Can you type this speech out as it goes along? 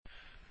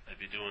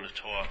be doing a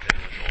talk and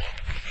it was off.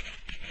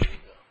 There you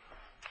go.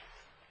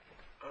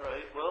 All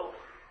right, well,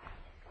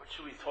 what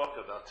should we talk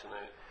about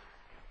tonight?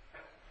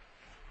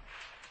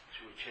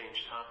 Should we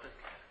change topic?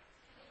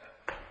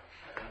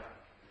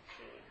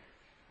 Okay.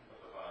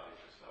 The bondage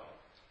to self.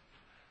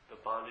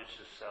 The bondage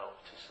to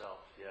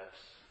self, yes.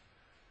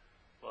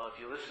 Well, if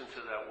you listen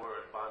to that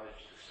word, bondage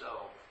to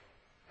self,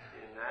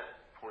 in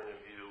that point of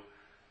view,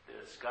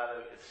 it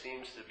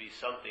seems to be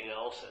something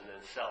else and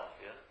then self,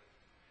 yeah?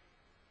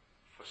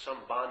 For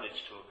some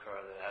bondage to occur,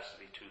 there has to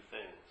be two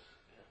things.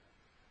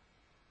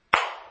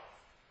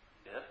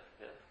 Yeah?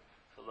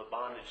 So the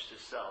bondage to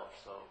self.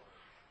 So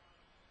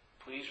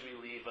please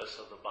relieve us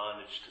of the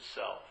bondage to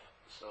self.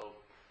 So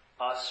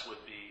us would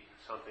be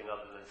something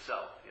other than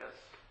self, yes?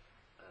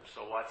 And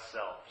so what's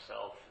self?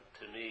 Self,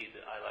 to me,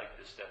 I like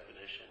this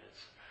definition.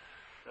 It's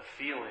a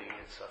feeling.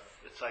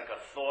 It's like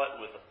a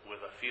thought with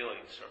a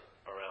feeling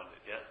around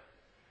it, yeah?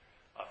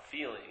 A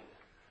feeling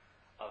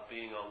of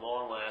being a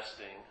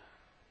long-lasting,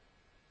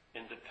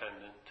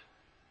 independent,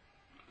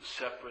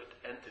 separate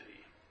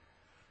entity.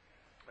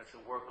 That's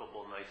a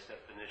workable, nice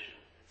definition.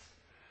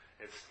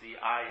 It's the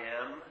I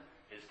am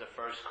is the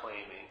first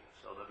claiming.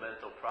 So the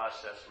mental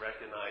process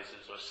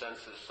recognizes or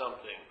senses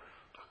something.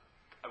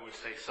 I would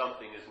say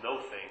something is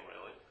no thing,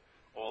 really.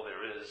 All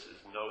there is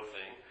no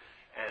thing.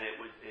 And it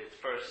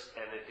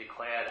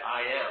declared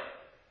I am.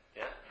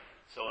 Yeah?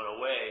 So in a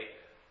way,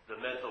 the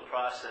mental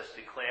process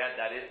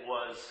declared that it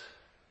was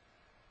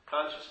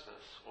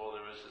consciousness. All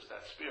there is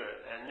that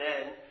spirit. And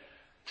then,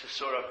 to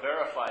sort of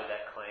verify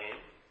that claim,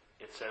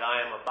 it said,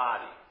 I am a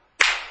body.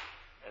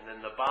 And then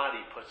the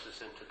body puts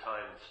us into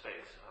time and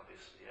space,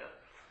 obviously, yeah?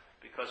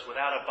 Because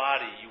without a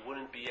body, you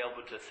wouldn't be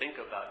able to think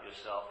about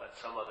yourself at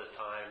some other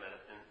time and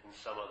in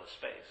some other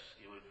space.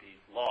 You would be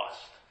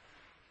lost.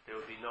 There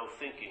would be no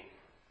thinking.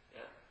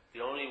 Yeah?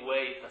 The only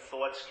way the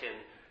thoughts can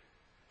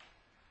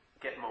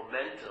get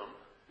momentum,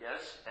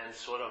 yes, and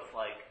sort of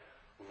like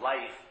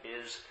life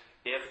is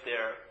if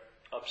they're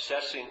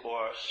obsessing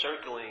or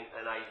circling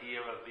an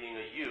idea of being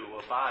a you,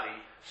 a body,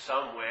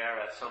 somewhere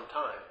at some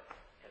time.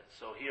 And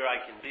so here I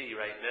can be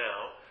right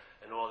now,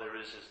 and all there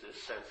is this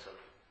sense of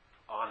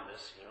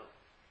onness,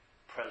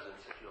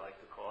 presence, if you like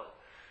to call it.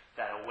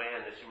 That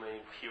awareness, you may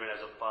hear it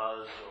as a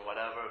buzz or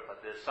whatever, but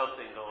there's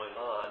something going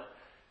on.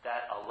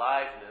 That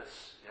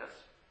aliveness, yes,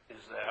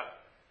 is there.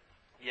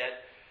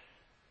 Yet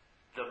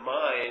the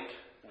mind,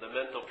 the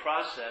mental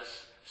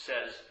process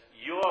says,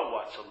 you're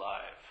what's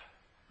alive.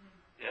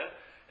 Yeah?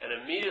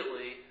 And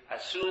immediately,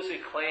 as soon as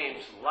it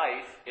claims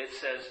life, it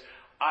says,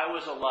 I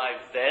was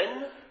alive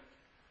then,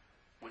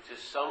 which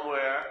is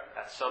somewhere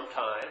at some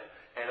time,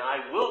 and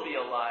I will be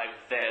alive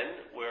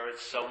then, where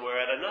it's somewhere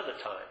at another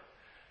time.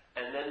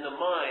 And then the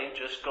mind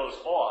just goes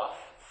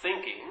off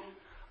thinking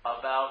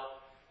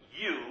about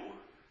you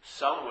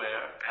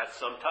somewhere at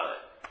some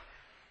time.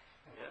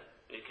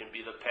 Yeah? It can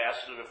be the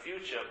past or the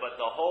future, but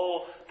the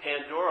whole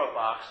Pandora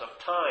box of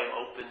time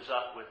opens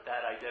up with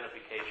that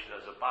identification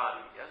as a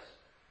body, yes?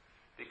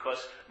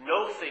 Because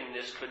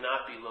no-thingness could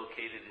not be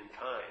located in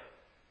time.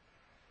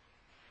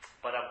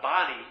 But a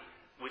body,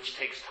 which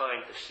takes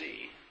time to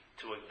see,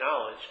 to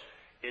acknowledge,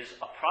 is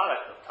a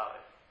product of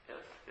time.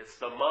 Yes? It's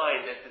the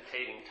mind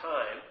dictating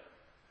time,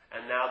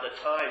 and now the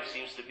time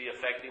seems to be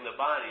affecting the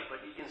body.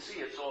 But you can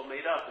see it's all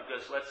made up,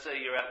 because let's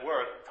say you're at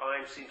work,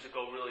 time seems to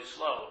go really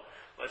slow.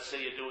 Let's say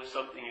you're doing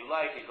something you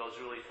like, it goes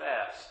really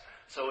fast.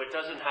 So it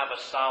doesn't have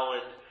a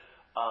solid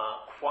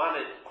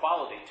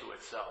quality to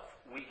itself.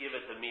 We give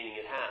it the meaning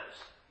it has,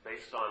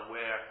 based on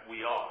where we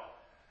are.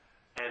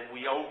 And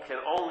we can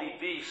only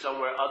be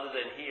somewhere other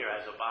than here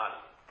as a body.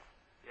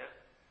 Yeah?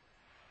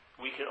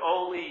 We can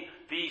only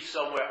be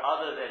somewhere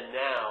other than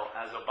now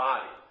as a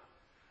body.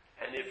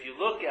 And if you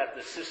look at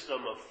the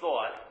system of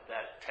thought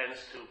that tends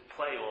to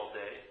play all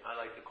day, I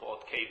like to call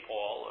it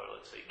K-Paul, or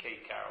let's say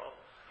K-Carol,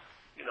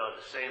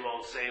 the same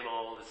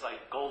old, it's like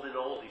golden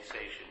oldie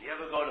station. You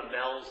ever go to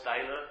Mel's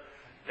Diner?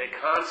 The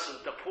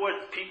poor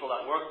people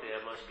that work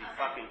there must be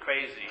fucking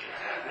crazy.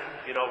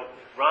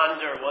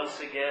 Rhonda once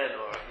again,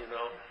 or,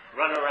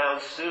 Run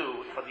Around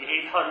Sue for the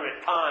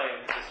 800th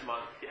time this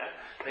month, yeah?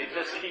 They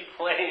just keep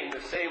playing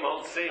the same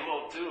old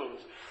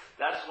tunes.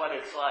 That's what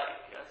it's like,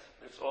 yes?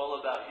 It's all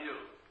about you.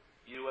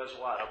 You as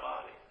what? A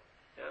body,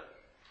 yeah?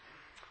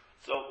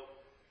 So,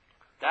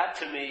 that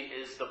to me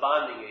is the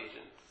bonding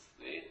agent.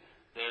 See?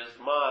 There's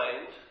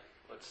mind,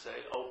 let's say,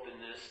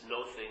 openness,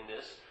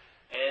 no-thingness,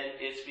 and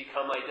it's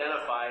become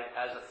identified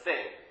as a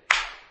thing.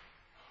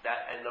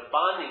 And the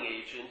bonding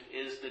agent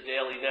is the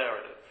daily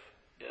narrative.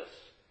 Yes?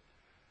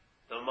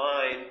 The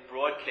mind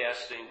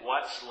broadcasting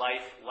what's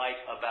life like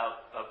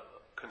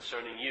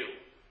concerning you.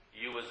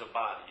 You as a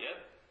body, yeah?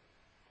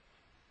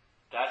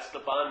 That's the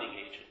bonding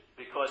agent.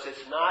 Because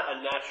it's not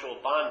a natural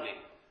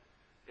bonding.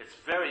 It's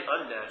very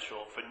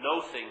unnatural for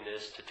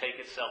no-thingness to take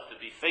itself to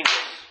be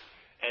thingness.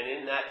 And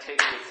in that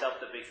taking itself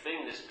to be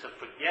thingness, to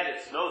forget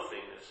its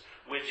no-thingness,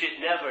 which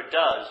it never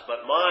does,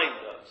 but mind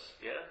does.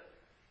 Yeah?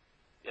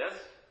 Yes?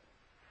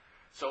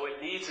 So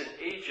it needs an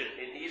agent,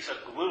 it needs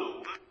a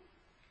glue,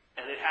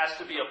 and it has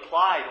to be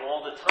applied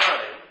all the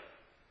time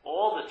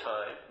all the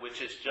time,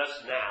 which is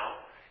just now.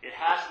 It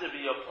has to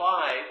be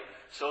applied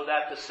so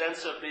that the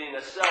sense of being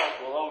a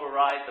self will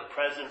override the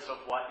presence of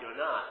what you're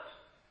not.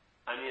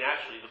 I mean,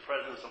 actually, the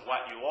presence of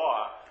what you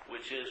are,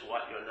 which is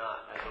what you're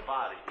not as a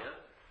body. Yeah?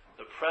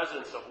 The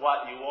presence of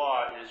what you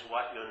are is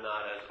what you're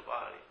not as a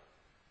body.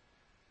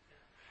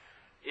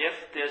 If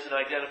there's an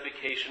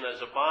identification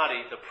as a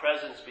body, the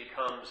presence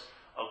becomes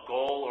a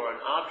goal or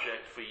an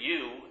object for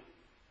you,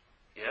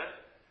 yeah,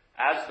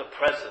 as the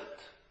present.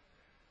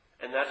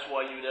 And that's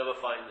why you never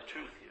find the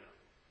truth here.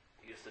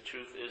 Because the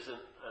truth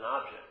isn't an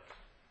object.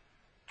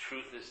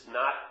 Truth is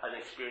not an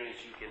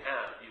experience you can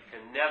have. You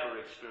can never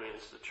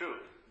experience the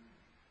truth.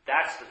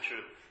 That's the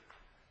truth.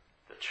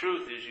 The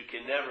truth is you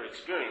can never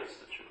experience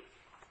the truth.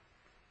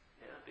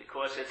 Yeah,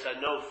 because it's a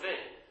no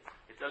thing.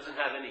 It doesn't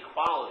have any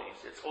qualities.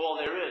 It's all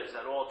there is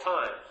at all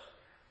times.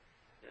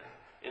 Yeah.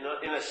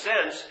 In a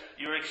sense,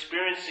 you're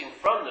experiencing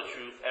from the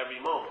truth every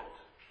moment.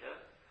 Yeah.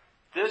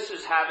 This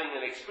is having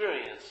an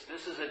experience.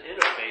 This is an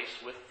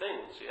interface with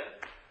things. Yeah.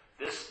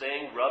 This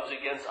thing rubs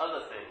against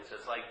other things.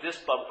 It's like this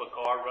bumper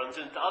car runs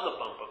into other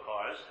bumper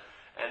cars,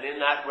 and in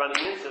that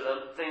running into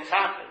them, things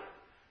happen.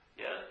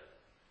 Yeah?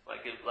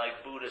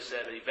 Like Buddha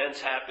said,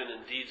 events happen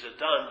and deeds are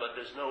done, but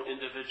there's no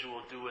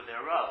individual doer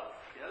thereof.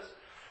 Yes?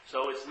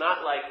 So it's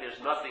not like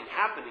there's nothing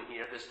happening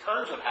here. There's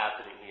tons of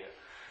happening here.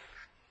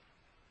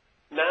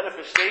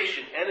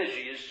 Manifestation,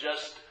 energy, is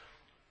just,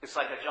 it's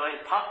like a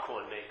giant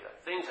popcorn maker.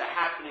 Things are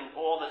happening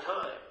all the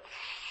time.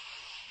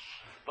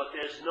 But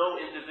there's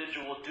no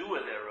individual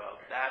doer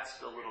thereof. That's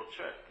the little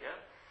trick, yeah?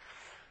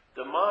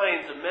 The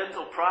mind, the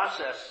mental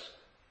process,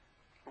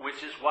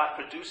 which is what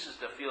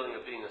produces the feeling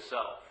of being a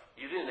self.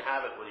 You didn't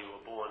have it when you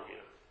were born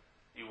here.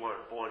 You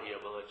weren't born here,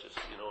 but let's just,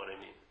 you know what I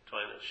mean,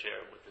 trying to share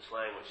it with this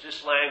language.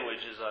 This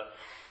language is a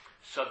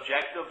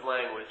subjective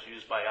language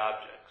used by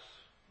objects.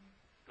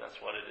 That's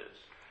what it is.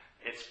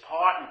 It's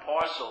part and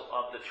parcel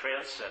of the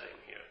trance setting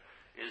here,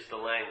 is the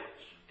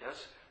language,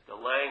 yes? The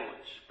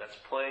language that's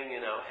playing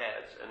in our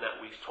heads and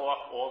that we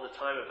talk all the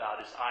time about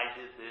is, I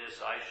did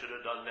this, I should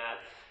have done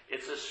that.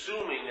 It's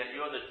assuming that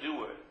you're the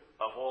doer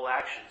of all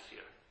actions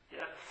here.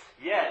 Yeah?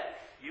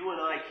 Yet, you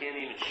and I can't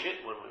even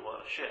shit when we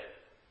want to shit.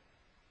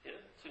 Yeah?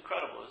 It's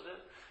incredible, isn't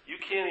it?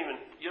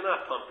 You're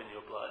not pumping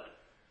your blood.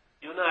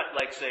 You're not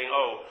like saying,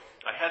 oh,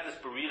 I had this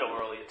burrito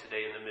earlier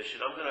today in the mission.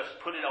 I'm going to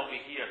put it over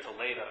here till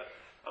later.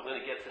 I'm going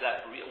to get to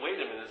that burrito. Wait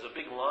a minute, there's a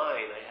big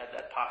line. I had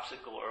that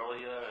popsicle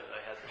earlier, and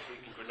I had the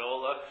freaking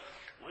granola.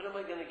 When am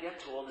I going to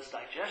get to all this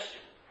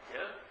digestion?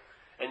 Yeah?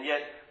 And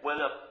yet, when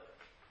a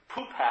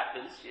poop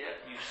happens, yeah,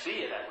 you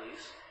see it at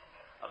least,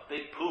 a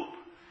big poop.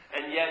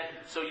 And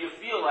yet, so you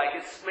feel like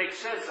it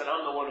makes sense that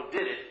I'm the one who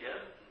did it, yeah?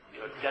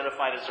 You're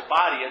identified as a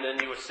body, and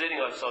then you were sitting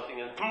on something,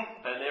 and boom,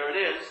 and there it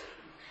is.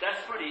 That's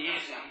pretty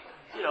easy.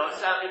 You know,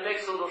 it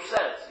makes a little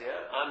sense,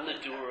 yeah? I'm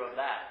the doer of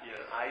that. Yeah?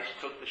 I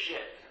took the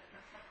shit.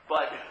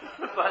 But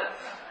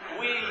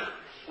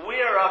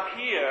we're up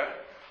here,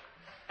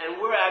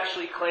 and we're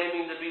actually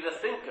claiming to be the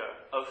thinker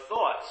of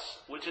thoughts,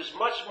 which is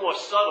much more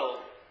subtle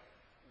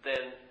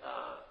than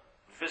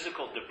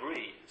physical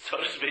debris, so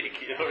to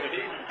speak. You know what I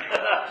mean?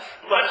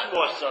 Much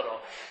more subtle.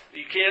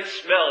 You can't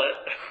smell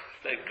it,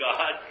 thank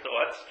God,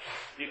 thoughts.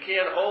 You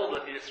can't hold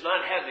it. It's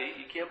not heavy.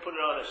 You can't put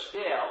it on a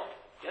scale.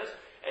 Yes?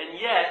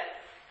 And yet,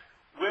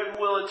 we're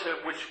willing to,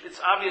 which it's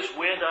obvious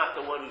we're not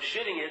the one who's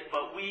shitting it,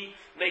 but we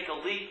make a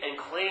leap and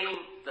claim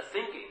the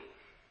thinking.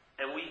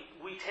 And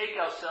we take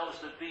ourselves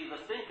to be the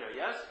thinker,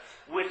 yes?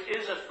 Which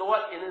is a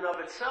thought in and of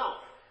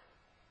itself.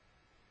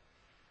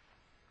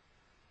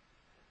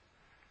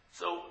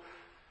 So,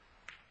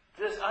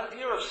 this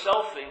idea of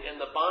selfing and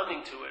the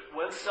bonding to it,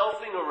 when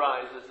selfing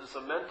arises, it's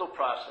a mental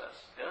process,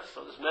 yes?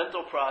 So this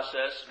mental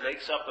process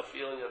makes up a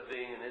feeling of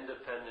being an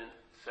independent,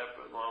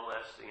 separate,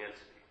 long-lasting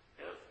entity,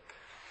 yes?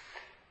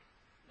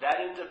 That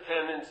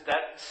independence,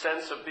 that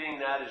sense of being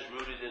that is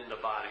rooted in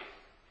the body.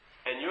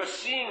 And you're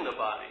seeing the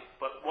body,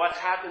 but what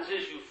happens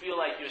is you feel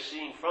like you're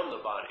seeing from the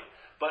body.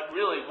 But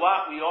really,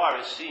 what we are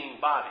is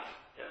seeing body.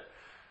 Yeah?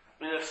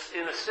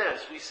 In a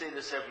sense, we say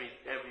this every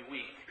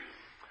week.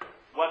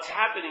 What's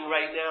happening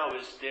right now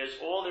is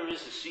all there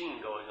is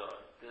seeing going on.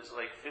 There's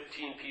like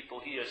 15 people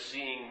here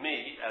seeing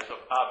me as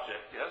an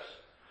object, yes?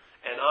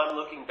 And I'm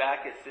looking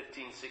back at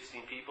 15,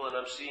 16 people and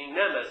I'm seeing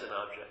them as an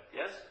object,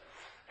 yes?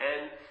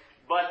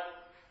 But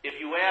if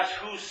you ask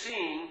who's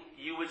seeing,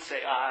 you would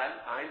say,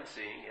 I'm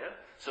seeing, yeah?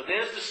 So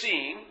there's the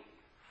seeing,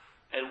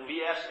 and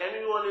we ask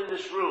anyone in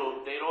this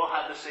room, they'd all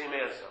have the same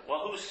answer.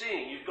 Well, who's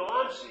seeing? You'd go,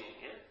 I'm seeing,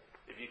 yeah?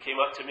 If you came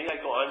up to me,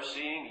 I'd go, I'm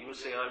seeing, you would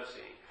say, I'm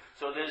seeing.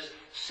 So there's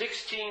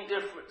 16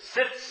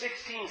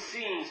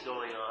 scenes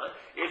going on.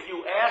 If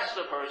you ask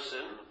the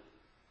person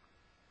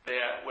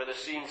there, where the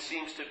seeing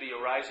seems to be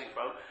arising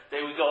from,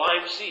 they would go,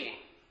 I'm seeing,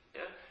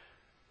 yeah?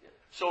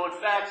 So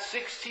in fact,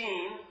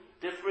 16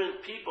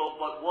 different people,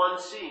 but one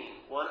seeing,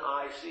 one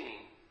eye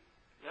seeing.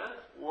 Yeah?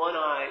 One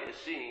eye is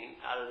seeing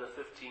out of the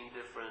 15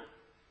 different,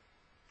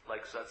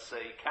 like let's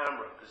say,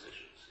 camera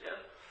positions. Yeah?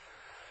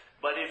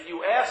 But if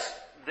you ask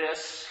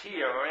this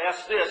here, or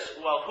ask this,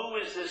 well, who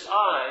is this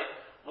eye?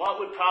 what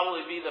would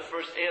probably be the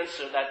first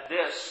answer that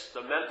this,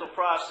 the mental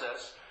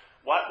process,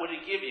 what would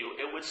it give you?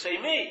 It would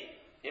say me.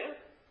 Yeah?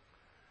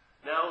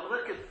 Now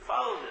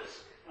follow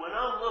this. When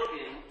I'm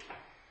looking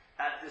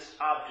at this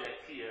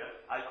object here,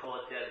 I call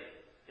it Debbie.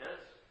 Yes?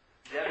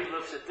 Debbie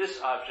looks at this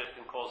object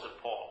and calls it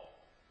Paul.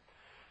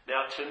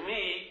 Now to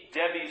me,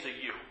 Debbie's a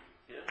you.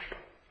 Yeah?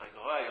 I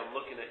go, hey, I'm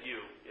looking at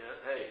you. Yeah?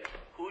 Hey,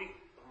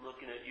 I'm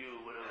looking at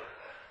you, whatever.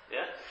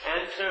 Yeah?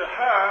 And to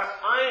her,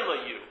 I'm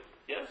a you.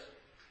 Yes?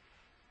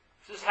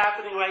 This is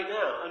happening right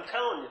now. I'm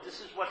telling you, this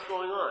is what's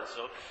going on.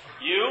 So,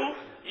 you.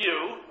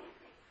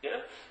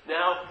 Yeah?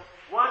 Now,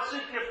 what's the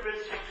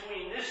difference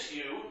between this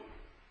you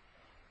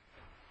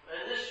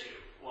and this you?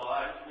 Well,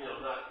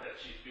 not that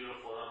she's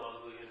beautiful and I'm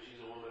ugly and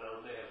she's a woman,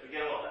 I'm a man.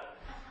 Forget all that.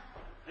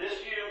 This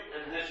you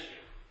and this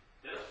you.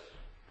 Yes?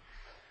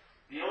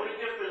 The only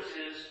difference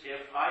is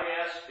if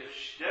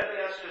Deb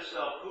asks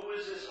herself, who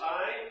is this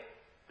I?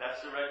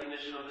 That's the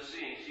recognition of the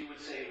seeing. She would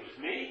say it was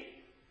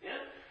me.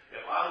 Yeah?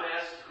 If I'm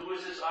asked, who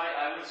is this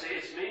I would say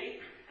it's me.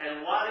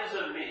 And what is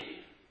a me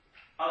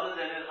other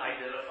than an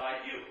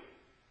identified you?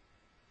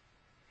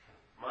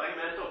 My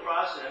mental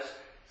process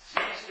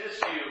sees this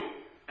you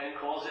and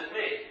calls it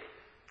me.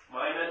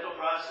 My mental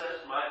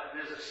process,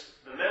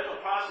 the mental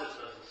process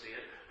doesn't see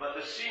it, but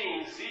the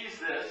seeing sees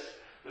this.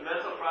 The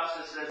mental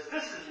process says,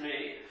 this is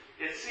me.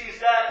 It sees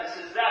that and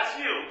says, that's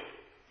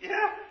you.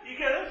 Yeah? You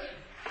get it?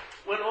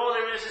 When all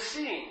there is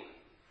seeing.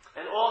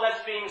 And all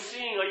that's being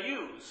seen are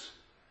yous.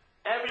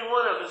 Every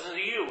one of us is a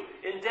you.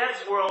 In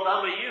Deb's world,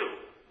 I'm a you.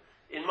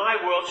 In my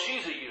world,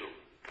 she's a you.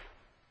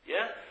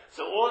 Yeah?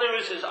 So all there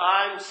is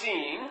I'm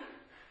seeing,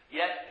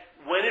 yet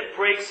when it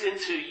breaks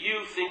into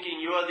you thinking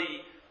you're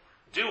the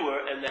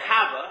doer and the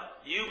haver,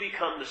 you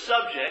become the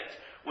subject,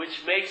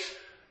 which makes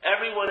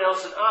everyone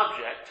else an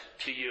object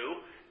to you,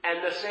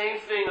 and the same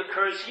thing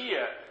occurs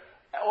here.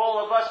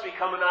 All of us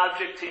become an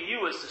object to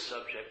you as the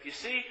subject. You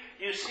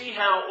see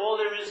how all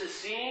there is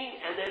seeing,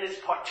 and then it's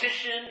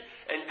partitioned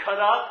and cut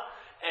up,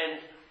 and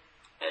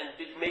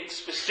it makes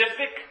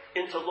specific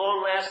into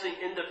long-lasting,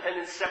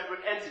 independent, separate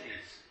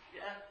entities.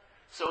 Yeah?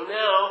 So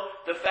now,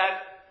 the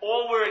fact,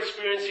 all we're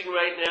experiencing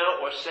right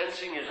now, or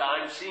sensing, is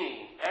I'm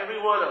seeing.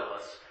 Every one of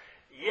us.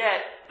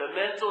 Yet, the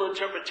mental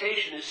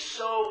interpretation is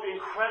so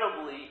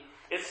incredibly,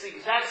 it's the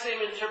exact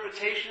same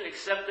interpretation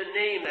except the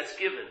name that's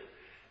given.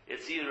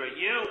 It's either a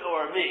you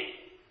or a me.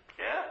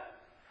 Yeah?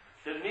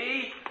 The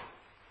me,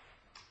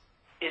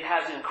 it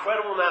has an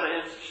incredible amount of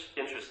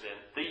interest in.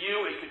 The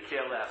you, it could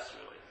care less,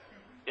 really.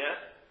 Yeah?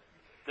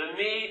 The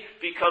me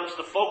becomes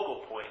the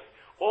focal point.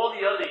 All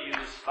the other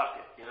yous, fuck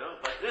it,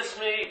 But this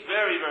me,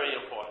 very, very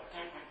important.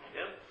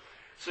 Yeah?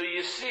 So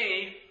you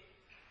see,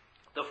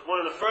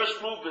 one of the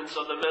first movements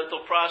of the mental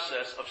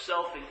process of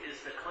selfing is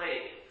the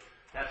claiming.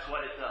 That's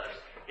what it does.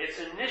 Its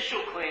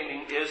initial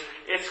claiming is,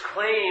 it's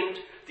claimed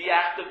the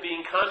act of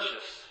being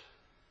conscious.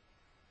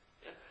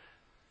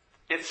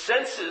 Yeah? It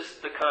senses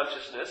the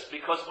consciousness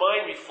because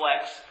mind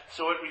reflects,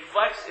 so it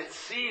reflects, it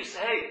sees,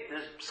 hey,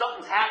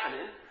 something's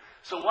happening.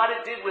 So what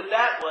it did with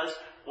that was,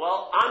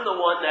 well, I'm the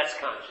one that's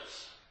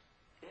conscious.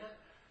 Yeah?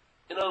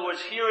 In other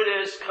words, here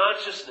it is,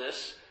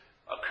 consciousness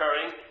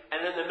occurring,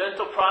 and then the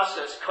mental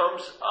process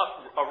comes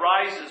up,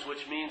 arises,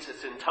 which means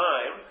it's in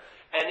time,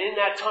 and in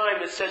that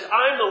time it says,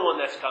 I'm the one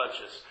that's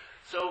conscious.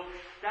 So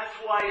that's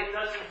why it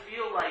doesn't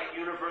feel like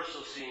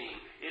universal seeing.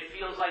 It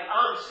feels like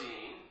I'm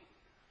seeing,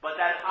 but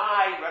that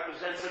I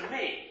represents a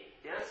me.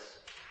 Yes?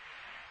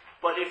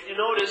 But if you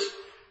notice,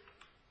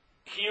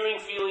 hearing,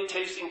 feeling,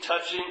 tasting,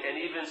 touching, and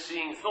even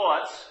seeing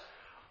thoughts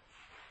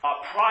are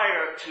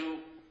prior to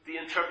the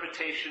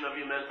interpretation of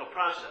your mental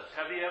process.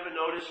 Have you ever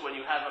noticed when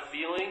you have a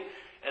feeling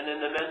and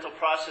then the mental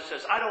process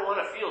says, I don't want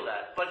to feel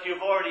that, but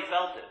you've already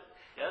felt it.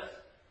 Yes?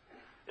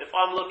 If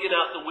I'm looking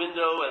out the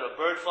window and a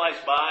bird flies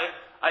by,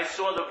 I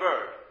saw the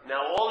bird.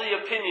 Now all the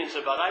opinions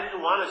about, I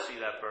didn't want to see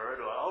that bird,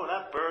 or, oh,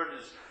 that bird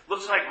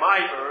looks like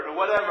my bird, or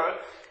whatever,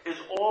 is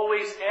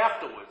always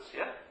afterwards.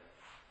 Yeah?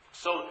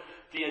 So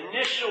the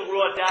initial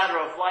raw data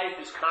of life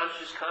is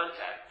conscious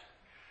contact.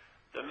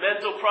 The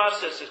mental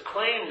process has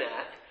claimed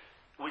that,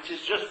 which is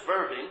just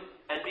verbing,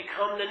 and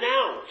become the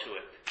noun to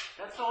it.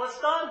 That's all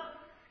it's done.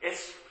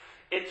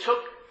 It took,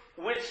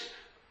 which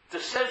the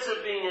sense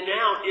of being a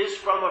noun is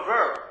from a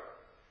verb.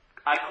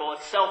 I call it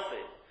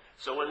selfing.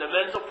 So when the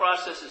mental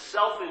process is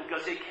selfing,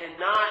 because it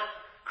cannot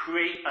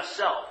create a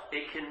self,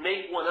 it can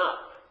make one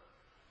up.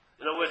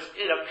 In other words,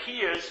 it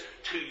appears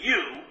to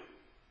you,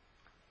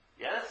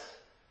 yes?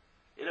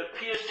 It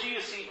appears to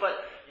you, see,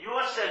 but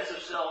your sense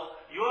of self,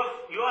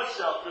 your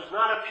self does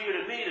not appear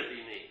to me to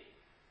be me.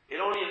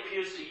 It only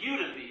appears to you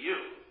to be you.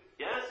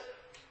 Yes?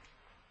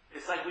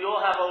 It's like we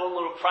all have our own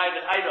little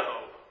private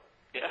Idaho.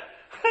 Yeah?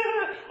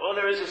 All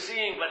there is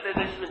seeing, but then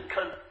there's been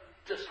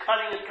just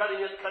cutting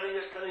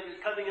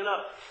it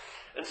up.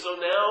 And so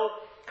now,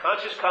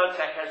 conscious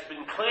contact has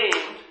been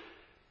claimed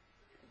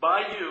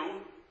by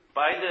you,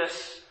 by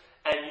this,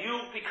 and you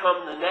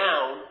become the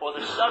noun or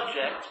the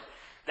subject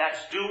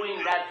that's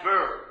doing that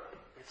verb.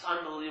 It's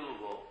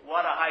unbelievable.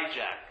 What a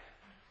hijack.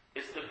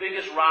 It's the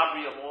biggest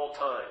robbery of all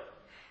time.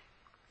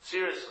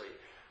 Seriously.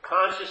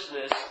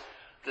 Consciousness,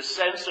 the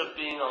sense of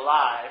being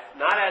alive,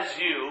 not as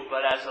you,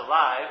 but as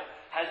alive,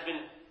 has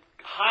been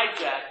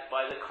hijacked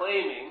by the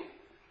claiming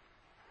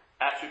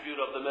attribute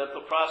of the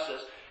mental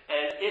process,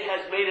 and it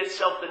has made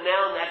itself the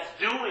noun that's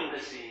doing the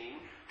seeing,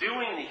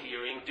 doing the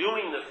hearing,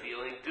 doing the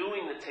feeling,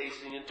 doing the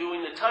tasting, and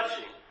doing the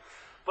touching.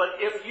 But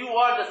if you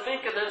are the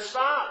thinker, then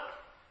stop.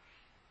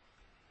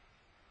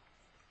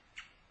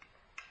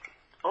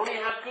 Only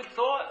have good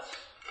thoughts.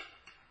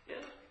 Yeah?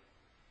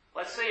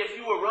 Let's say if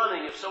you were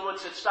running, if someone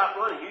said stop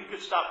running, you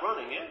could stop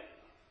running, yeah?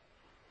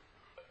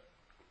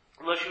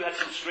 Unless you had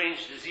some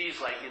strange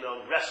disease like,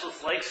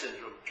 restless leg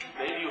syndrome.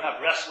 Maybe you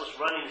have restless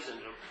running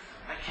syndrome.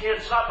 I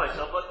can't stop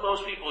myself, but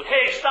most people,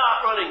 hey,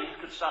 stop running. You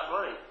could stop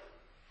running.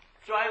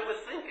 Try it with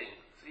thinking.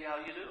 See how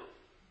you do.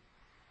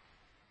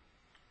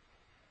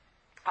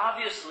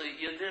 Obviously,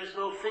 there's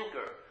no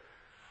thinker.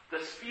 The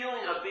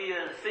feeling of being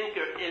a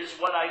thinker is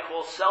what I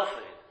call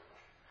selfing.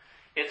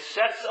 It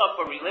sets up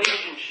a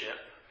relationship,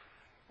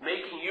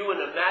 making you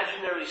an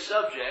imaginary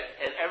subject,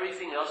 and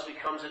everything else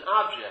becomes an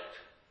object.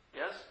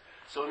 Yes?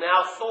 So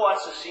now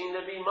thoughts are seen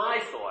to be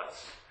my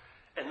thoughts.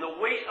 And the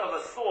weight of a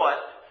thought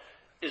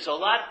is a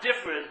lot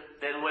different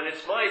than when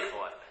it's my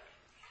thought.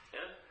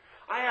 Yeah?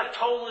 I have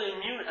total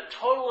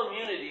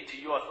immunity to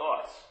your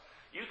thoughts.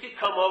 You could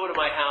come over to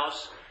my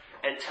house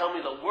and tell me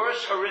the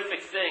worst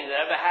horrific thing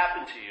that ever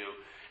happened to you,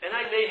 and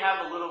I may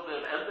have a little bit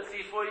of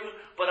empathy for you,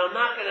 but I'm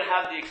not going to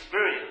have the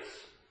experience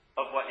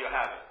of what you're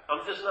having.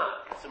 I'm just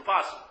not. It's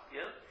impossible.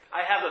 Yeah?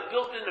 I have a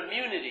built-in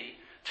immunity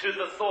to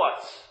the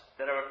thoughts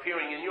that are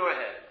appearing in your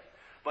head.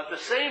 But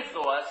the same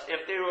thoughts,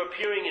 if they were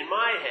appearing in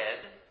my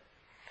head,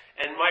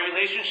 and my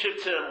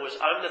relationship to them was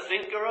I'm the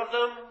thinker of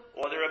them,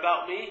 or they're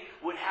about me,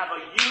 would have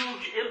a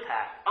huge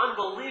impact.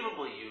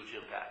 Unbelievably huge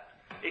impact.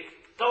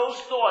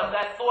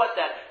 That thought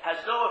that has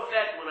no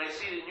effect when I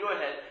see it in your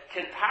head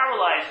can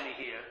paralyze me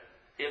here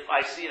if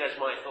I see it as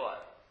my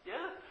thought.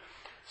 Yeah?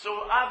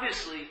 So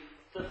obviously,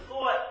 the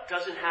thought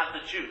doesn't have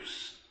the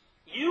juice.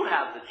 You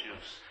have the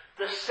juice.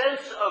 The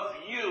sense of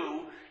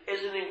you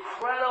is an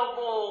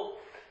incredible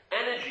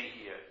energy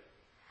here.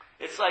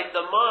 It's like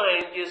the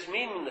mind gives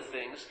meaning to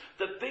things.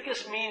 The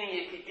biggest meaning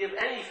it could give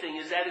anything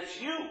is that it's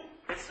you.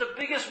 It's the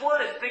biggest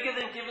one. It's bigger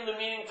than giving the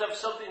meaning of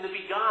something to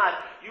be God.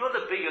 You're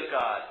the bigger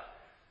God.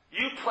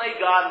 You play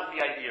God with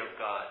the idea of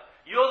God.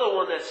 You're the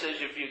one that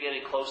says if you're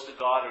getting close to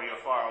God or you're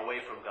far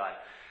away from God.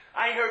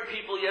 I heard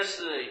people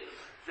yesterday,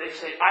 they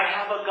say, I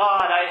have a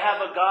God, I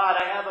have a God,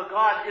 I have a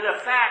God. In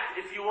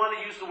fact, if you want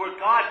to use the word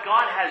God,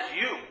 God has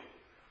you.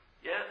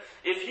 Yeah?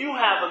 If you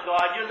have a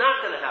God, you're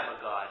not going to have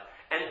a God.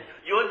 And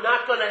you're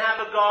not going to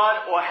have a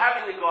God, or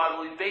having a God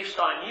will be based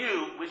on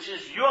you, which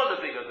is you're the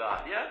bigger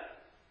God. Yeah?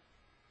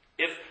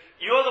 If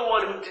you're the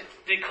one who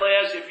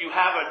declares if you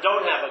have or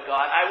don't have a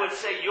God, I would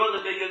say you're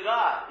the bigger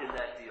God in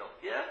that deal.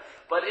 Yeah?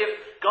 But if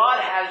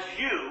God has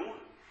you,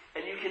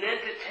 and you can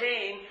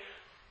entertain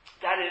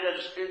that it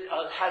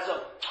has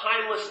a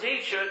timeless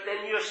nature,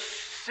 then your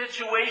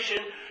situation,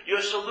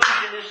 your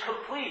solution is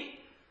complete.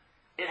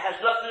 It has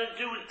nothing to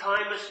do with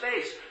time or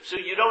space. So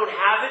you don't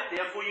have it,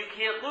 therefore you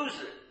can't lose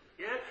it.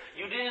 Yeah?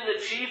 You didn't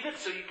achieve it,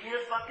 so you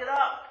can't fuck it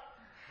up.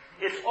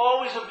 It's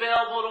always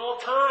available at all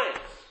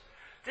times.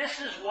 This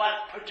is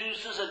what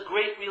produces a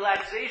great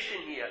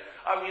relaxation here.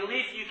 A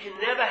relief you can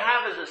never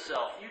have as a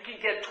self. You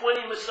can get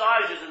 20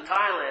 massages in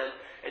Thailand,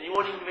 and you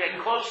won't even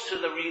get close to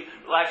the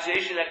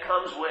relaxation that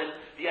comes when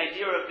the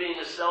idea of being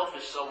a self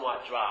is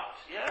somewhat dropped.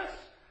 Yes?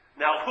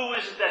 Now, who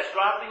is it that's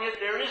dropping it?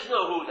 There is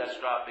no who that's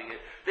dropping it.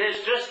 There's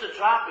just the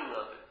dropping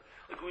of it.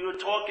 Like we were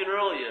talking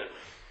earlier,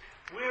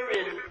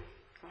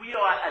 we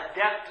are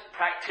adept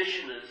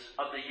practitioners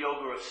of the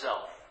yoga of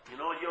self. You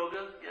know what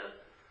yoga? Yeah?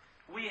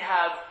 We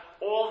have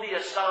all the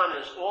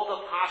asanas, all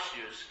the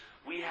postures.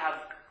 We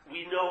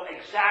know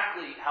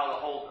exactly how to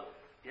hold them.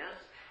 Yes?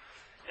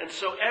 And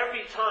so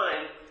every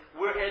time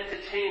we're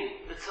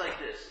entertaining, it's like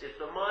this. If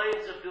the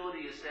mind's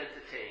ability is to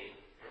entertain,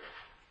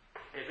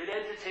 if it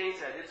entertains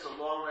that it's a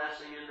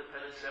long-lasting,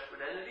 independent, separate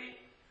entity,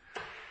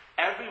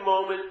 every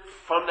moment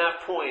from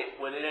that point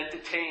when it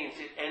entertains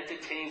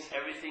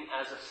everything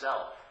as a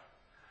self.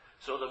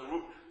 So the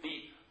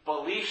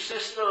belief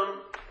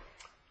system,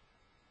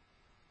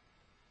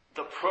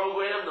 the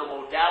program, the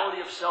modality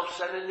of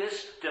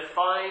self-centeredness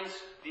defines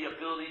the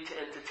ability to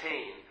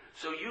entertain.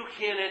 So you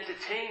can't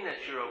entertain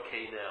that you're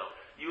okay now.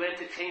 You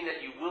entertain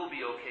that you will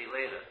be okay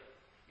later.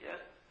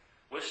 Yeah?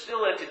 We're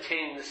still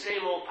entertaining the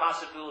same old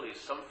possibilities.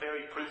 Some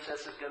fairy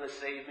princess is going to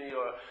save me,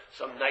 or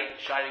some knight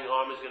in shining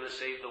armor is going to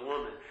save the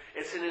woman.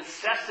 It's an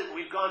incessant,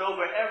 we've gone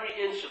over every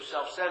inch of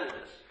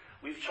self-centeredness.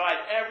 We've tried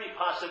every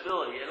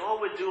possibility, and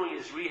all we're doing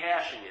is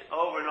rehashing it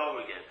over and over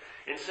again.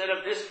 Instead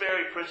of this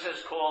fairy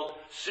princess called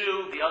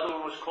Sue, the other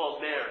one was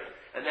called Mary.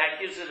 And that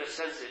gives it a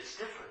sense that it's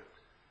different.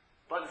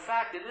 But in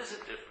fact, it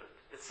isn't different.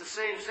 It's the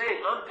same.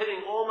 I'm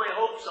pinning all my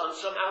hopes on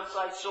some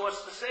outside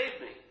source to save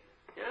me.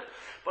 Yeah?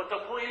 But the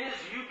point is,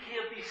 you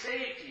can't be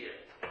saved here.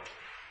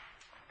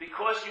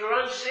 Because you're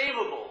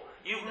unsavable.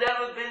 You've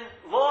never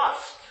been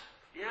lost.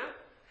 Yeah?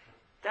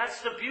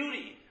 That's the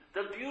beauty.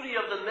 The beauty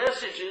of the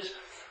message is,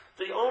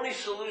 The only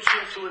solution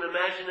to an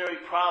imaginary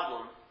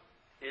problem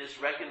is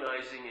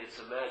recognizing it's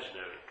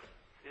imaginary.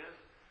 Yeah?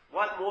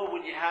 What more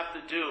would you have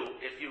to do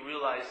if you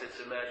realize it's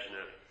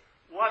imaginary?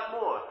 What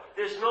more?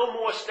 There's no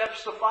more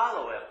steps to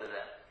follow after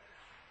that.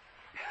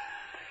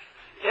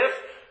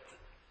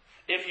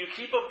 If you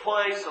keep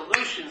applying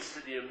solutions to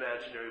the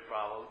imaginary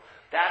problem,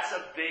 that's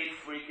a big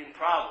freaking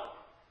problem.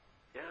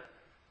 Yeah?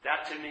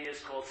 That to me is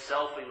called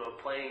selfing or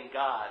playing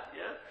God.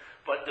 Yeah?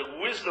 But the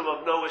wisdom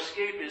of no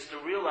escape is to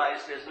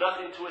realize there's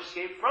nothing to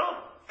escape from.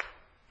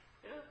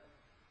 Yeah?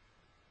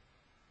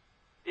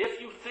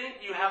 If you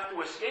think you have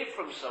to escape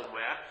from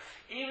somewhere,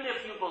 even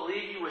if you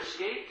believe you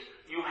escaped,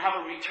 you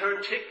have a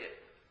return ticket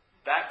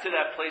back to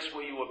that place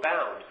where you were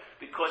bound.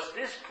 Because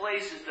this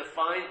place is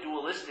defined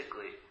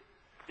dualistically.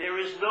 There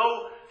is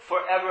no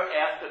forever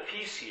after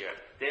peace here.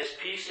 There's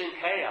peace in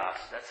chaos.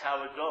 That's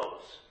how it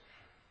goes.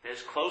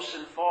 There's close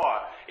and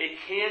far. It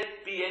can't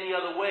be any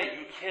other way.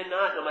 You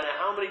cannot, no matter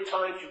how many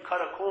times you cut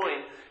a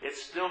coin,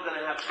 it's still going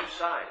to have two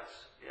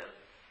sides. Yeah?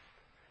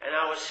 And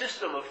our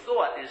system of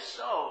thought is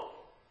so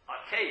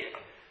archaic.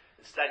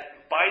 It's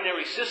that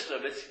binary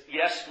system. It's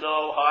yes,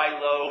 no, high,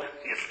 low.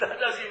 It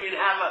doesn't even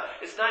have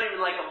it's not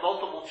even like a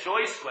multiple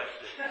choice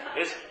question.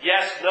 It's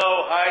yes,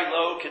 no, high,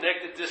 low,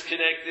 connected,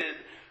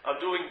 disconnected. I'm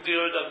doing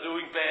good, I'm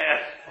doing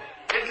bad.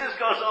 It just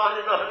goes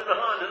on and on and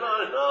on and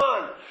on and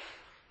on.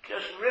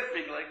 Just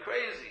riffing like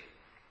crazy.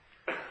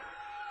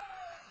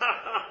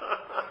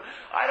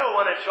 I don't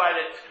want to try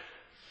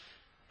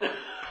to...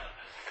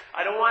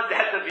 I don't want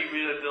that to be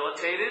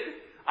rehabilitated.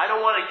 I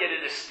don't want to get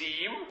an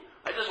esteem.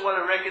 I just want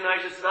to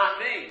recognize it's not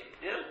me.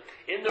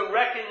 Yeah? In the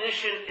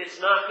recognition, it's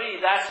not me,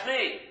 that's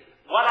me.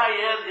 What I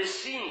am is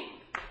seen.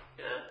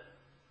 Yeah?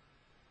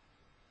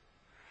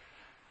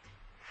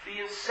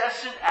 The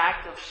incessant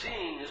act of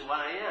seeing is what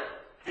I am.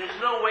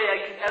 There's no way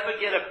I can ever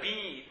get a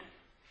bead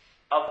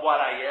of what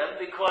I am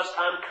because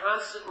I'm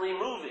constantly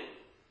moving,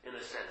 in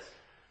a sense.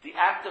 The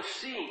act of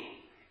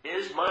seeing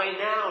is my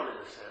noun, in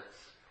a sense.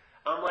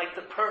 I'm like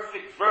the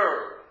perfect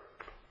verb.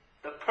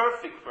 The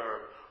perfect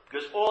verb.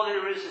 Because all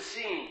there is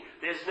seeing.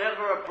 There's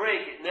never a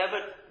break. It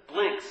never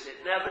blinks.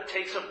 It never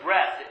takes a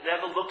breath. It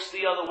never looks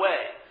the other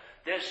way.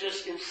 There's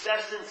just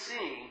incessant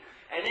seeing.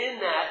 And in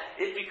that,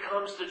 it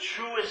becomes the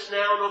truest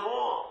noun of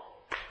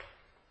all.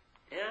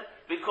 Yeah?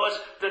 Because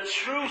the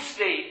true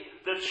state,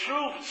 the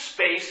true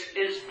space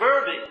is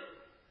verbing.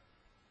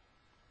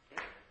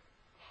 Yeah?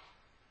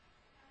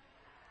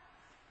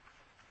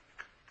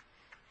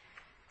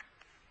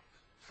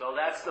 So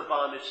that's the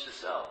bondage to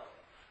self.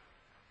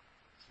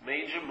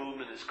 Major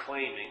movement is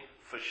claiming,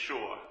 for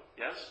sure.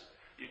 Yes?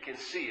 You can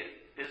see it.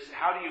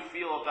 How do you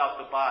feel about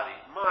the body?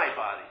 My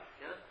body.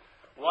 Yeah?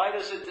 Why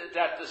does it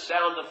that the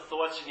sound of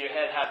thoughts in your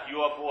head have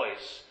your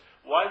voice?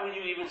 Why would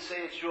you even say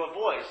it's your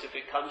voice if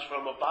it comes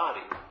from a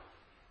body?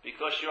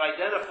 Because you're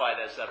identified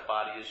as that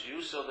body as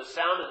you, so the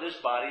sound of this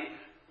body,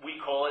 we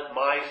call it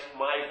my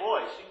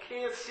voice. You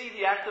can't see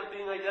the act of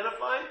being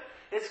identified.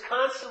 It's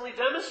constantly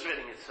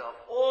demonstrating itself.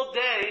 All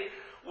day,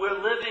 we're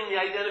living the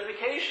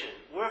identification.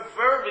 We're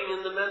verbing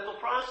in the mental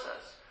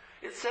process.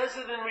 It says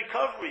it in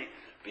recovery.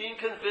 Being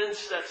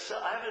convinced that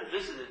I haven't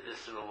visited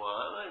this in a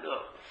while, I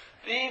know.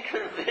 Being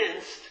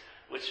convinced,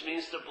 which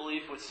means to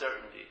believe with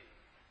certainty,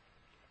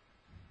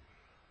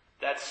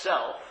 that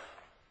self,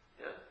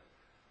 yeah,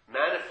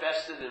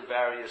 manifested in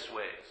various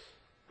ways.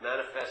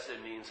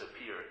 Manifested means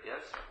appeared,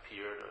 yes?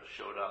 Appeared or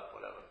showed up,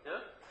 whatever, yeah?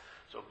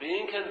 So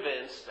being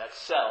convinced that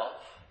self,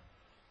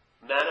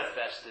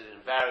 manifested in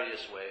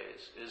various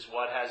ways, is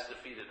what has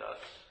defeated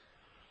us.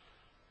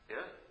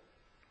 Yeah?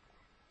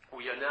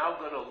 We are now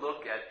going to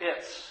look at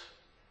its,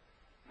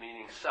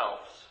 meaning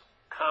self's,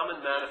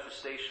 common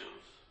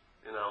manifestations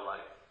in our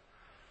life.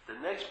 The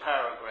next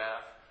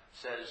paragraph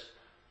says,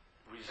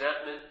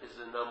 resentment is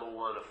the number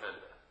one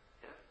offender.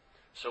 Yeah?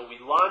 So we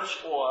launch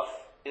off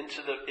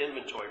into the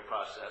inventory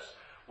process,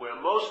 where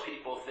most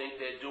people think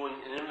they're doing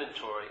an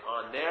inventory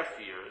on their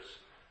fears,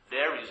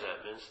 their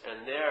resentments,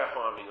 and their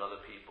harming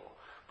other people.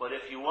 But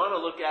if you want to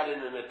look at it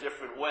in a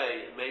different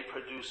way, it may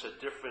produce a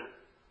different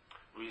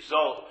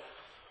result.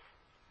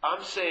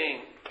 I'm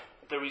saying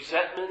the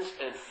resentments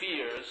and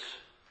fears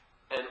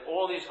and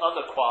all these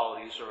other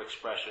qualities or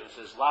expressions,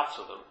 there's lots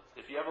of them.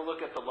 If you ever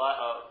look at the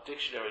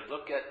dictionary,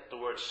 look at the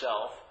word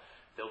self,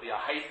 there'll be a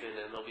hyphen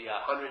and there'll be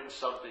 100 and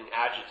something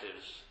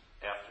adjectives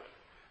after it.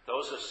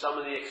 Those are some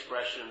of the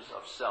expressions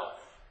of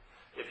self.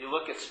 If you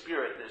look at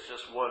spirit, there's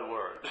just one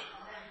word.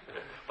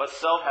 But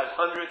self has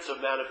hundreds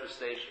of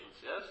manifestations,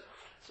 yes?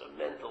 It's a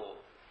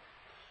mental.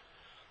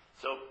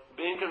 So,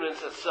 being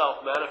convinced that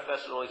self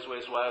manifests in all these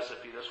ways, why has it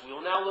beat us? We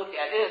will now look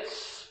at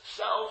its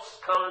self's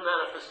common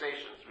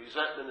manifestations.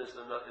 Resentment is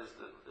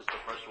the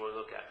first one we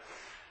look at.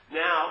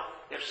 Now,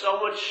 if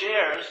someone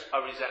shares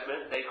a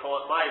resentment, they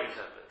call it my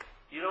resentment.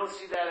 You don't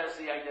see that as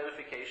the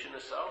identification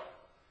of self?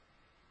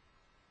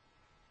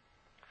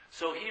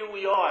 So here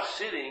we are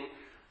sitting,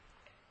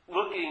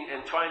 looking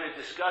and trying to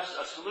discuss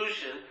a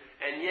solution,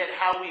 and yet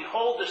how we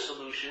hold the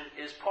solution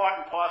is part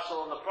and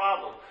parcel of the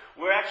problem.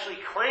 We're actually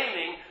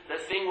claiming the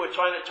thing we're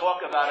trying to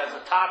talk about as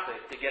a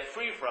topic to get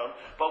free from,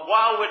 but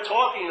while we're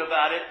talking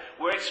about it,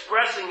 we're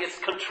expressing its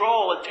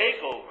control and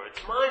takeover.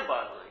 It's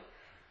mind-boggling.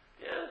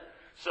 Yeah?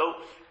 So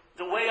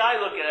the way I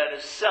look at it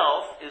is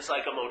self is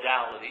like a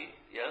modality.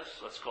 Yes,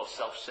 let's call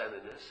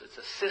self-centeredness. It's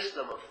a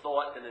system of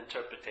thought and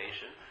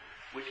interpretation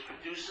which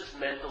produces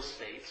mental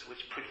states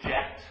which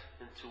project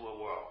into a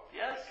world.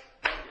 Yes?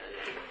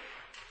 Yeah.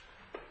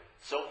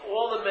 So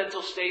all the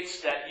mental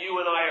states that you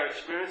and I are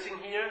experiencing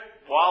here,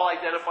 while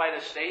identified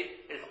as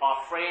state, are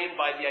framed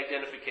by the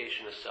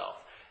identification of self.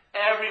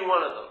 Every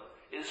one of them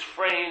is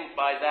framed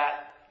by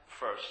that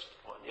first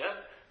one. Yeah?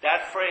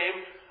 That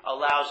frame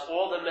allows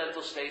all the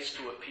mental states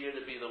to appear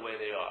to be the way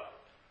they are.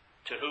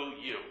 To who?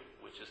 You,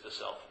 which is the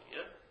self.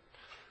 Yeah?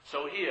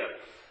 So here,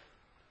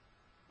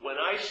 when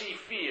I see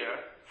fear,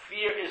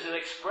 fear is an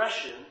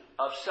expression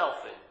of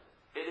selfing.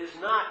 It is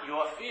not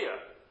your fear.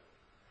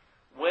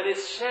 When it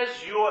says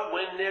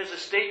when there's a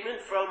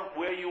statement from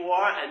where you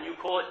are and you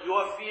call it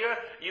your fear,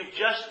 you've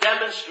just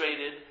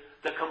demonstrated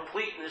the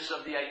completeness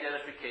of the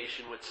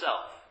identification with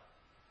self.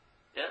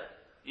 Yeah?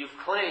 You've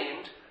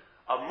claimed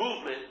a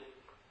movement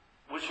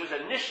which was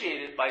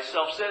initiated by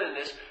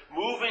self-centeredness,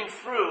 moving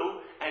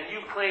through, and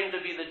you claim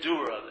to be the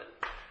doer of it.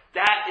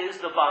 That is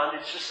the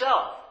bondage to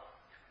self.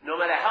 No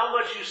matter how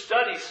much you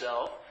study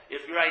self,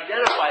 if you're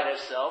identified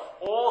as self,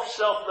 all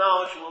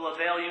self-knowledge will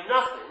avail you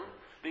nothing,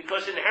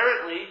 because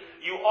inherently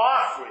you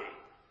are free.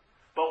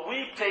 But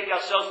we take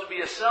ourselves to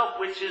be a self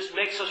which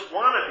makes us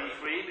want to be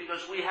free,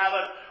 because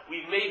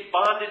we've made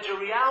bondage a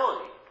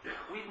reality.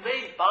 We've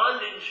made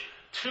bondage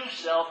to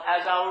self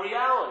as our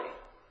reality.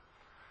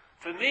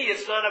 For me,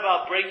 it's not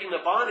about breaking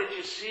the bondage,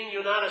 it's seeing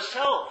you're not a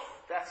self.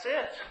 That's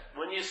it.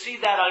 When you see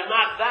that I'm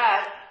not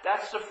that,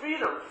 that's the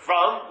freedom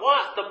from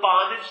what? The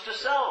bondage to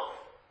self.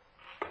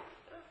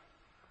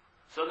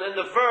 So then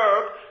the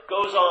verb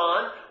goes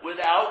on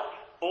without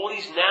all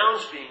these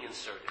nouns being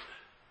inserted.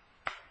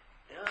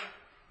 Yeah?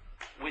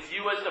 With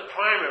you as the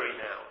primary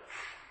noun.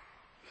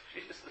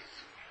 Jesus.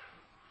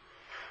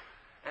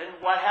 And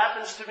what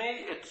happens to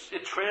me,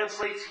 it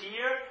translates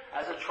here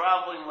as a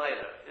traveling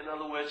lighter. In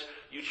other words,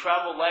 you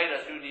travel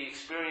lighter through the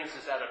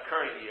experiences that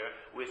occur here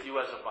with you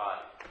as a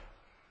body.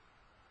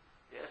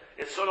 Yeah?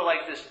 It's sort of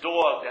like this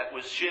dog that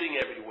was shitting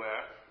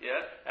everywhere.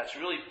 Yeah? That's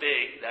really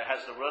big, that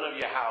has the run of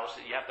your house,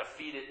 that you have to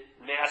feed it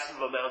massive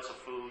amounts of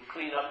food,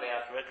 clean up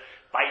after it,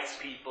 bites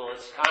people,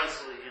 it's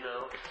constantly,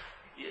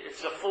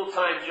 it's a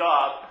full-time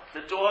job.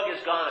 The dog has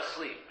gone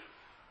asleep.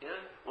 Yeah?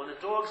 When the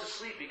dog's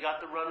asleep, you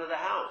got the run of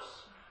the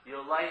house.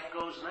 Your life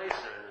goes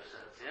nicer in a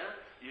sense, yeah?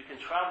 You can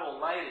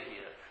travel lighter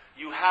here.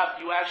 You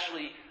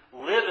actually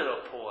live in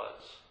a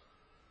pause.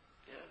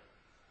 Yeah?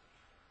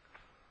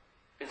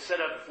 Instead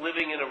of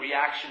living in a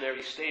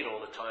reactionary state all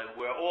the time,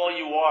 where all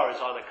you are is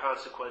on a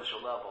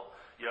consequential level.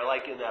 You're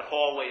like in that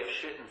hallway of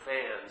shit and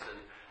fans, and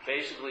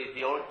basically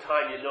the only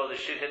time you know the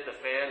shit hit the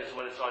fan is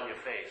when it's on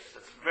your face.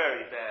 That's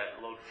very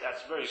bad.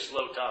 That's very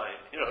slow time.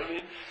 You know what I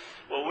mean?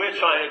 What we're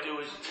trying to do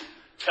is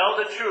tell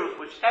the truth,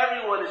 which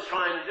everyone is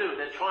trying to do.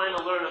 They're trying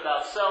to learn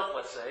about self,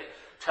 let's say.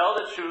 Tell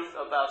the truth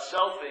about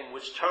selfing,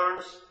 which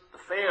turns the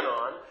fan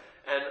on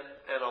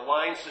and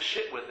aligns the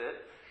shit with it,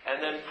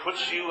 and then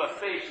puts you a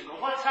face and go,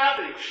 what's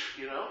happening?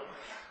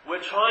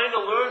 We're trying to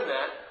learn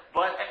that,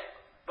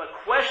 but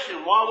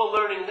question, while we're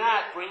learning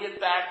that, bring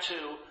it back to,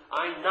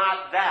 I'm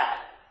not that.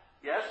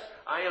 Yes?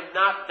 I am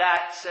not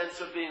that sense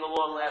of being a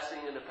long-lasting,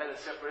 independent,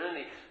 separate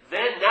entity.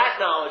 Then that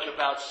knowledge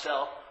about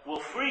self will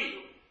free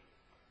you.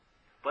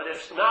 But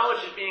if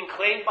knowledge is being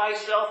claimed by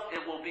self,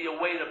 it will be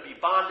a way to be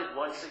bonded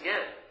once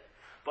again.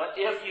 But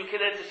if you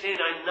can entertain,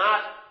 I'm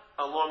not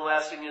a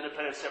long-lasting,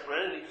 independent,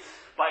 separate entity,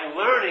 by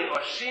learning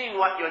or seeing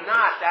what you're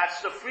not,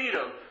 that's the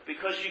freedom,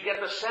 because you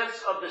get the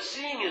sense of the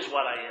seeing is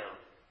what I am.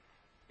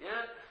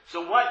 Yeah?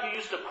 So what you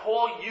used to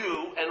call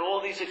you and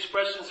all these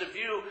expressions of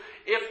you,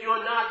 if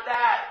you're not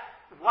that,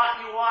 what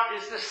you are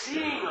is the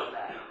seeing of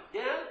that.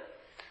 Yeah?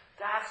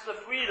 That's the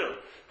freedom.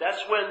 That's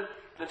when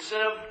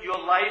instead of your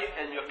life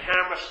and your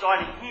camera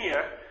starting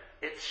here,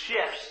 it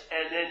shifts,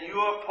 and then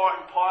you're part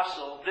and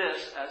parcel of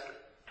this as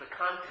the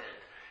content.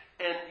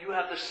 And you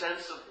have the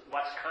sense of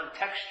what's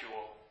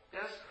contextual.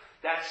 Yes?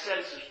 That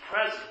sense is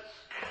presence.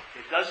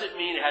 It doesn't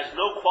mean it has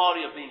no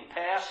quality of being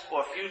past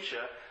or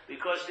future,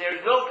 because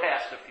there's no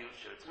past or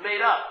future. It's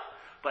made up,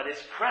 but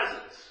it's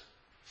presence.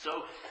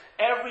 So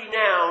every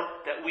noun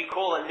that we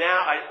call a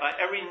now,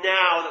 every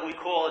now that we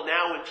call a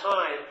now in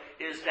time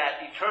is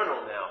that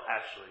eternal now,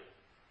 actually.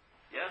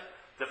 Yeah?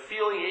 The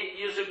feeling 8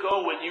 years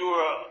ago when you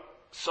were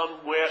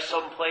somewhere,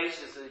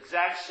 someplace, is the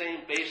exact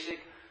same basic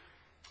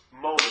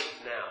moment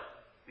now.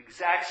 The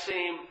exact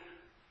same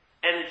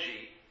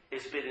energy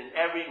has been in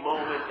every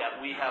moment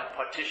that we have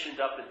partitioned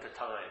up into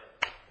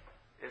time.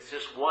 It's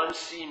just one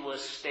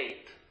seamless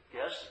state,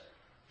 yes,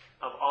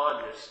 of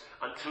onness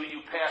until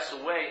you pass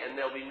away, and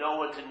there'll be no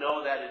one to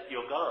know that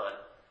you're gone.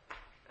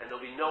 And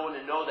there'll be no one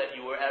to know that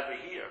you were ever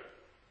here.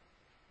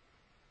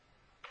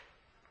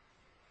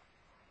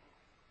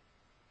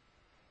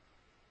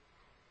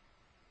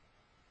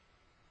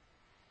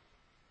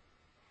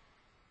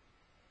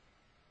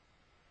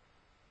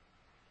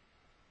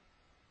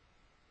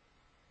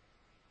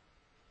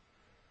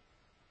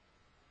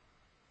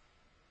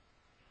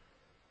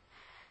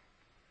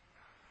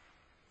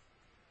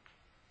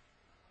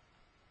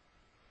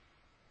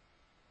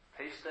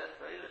 taste that?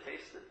 Are you going to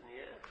taste it in the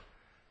air?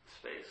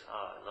 Space?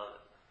 I love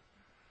it.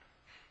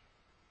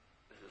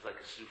 This is like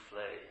a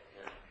souffle.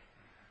 Yeah?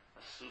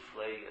 A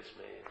souffle gets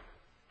made,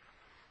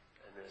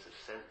 and there's a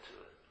scent to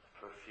it, a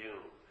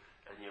perfume,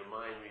 and your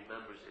mind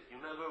remembers it.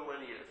 You remember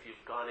if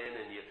you've gone in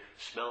and you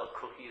smell a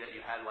cookie that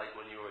you had like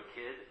when you were a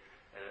kid,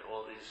 and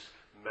all these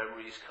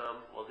memories come?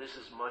 Well, this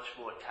is much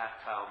more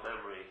tactile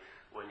memory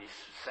when you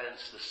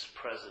sense this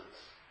presence.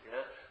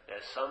 Yeah?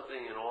 There's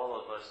something in all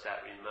of us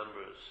that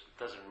remembers. It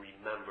doesn't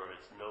remember,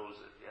 it knows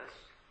it, yes?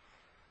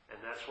 And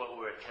that's what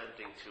we're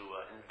attempting to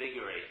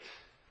invigorate.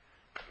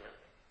 Yeah?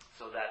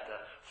 So that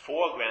the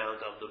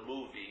foreground of the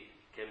movie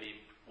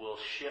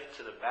will shift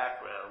to the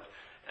background,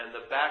 and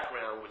the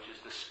background, which is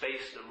the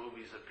space the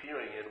movie's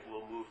appearing in,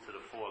 will move to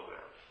the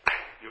foreground.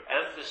 Your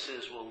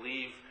emphasis will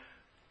leave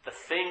the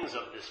things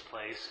of this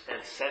place and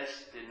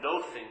sense the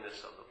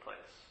no-thingness of the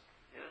place.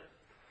 Yeah?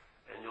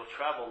 And you'll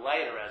travel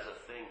lighter as a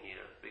thing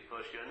here,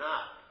 because you're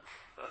not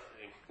a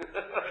thing.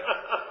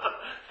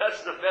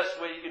 That's the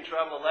best way you can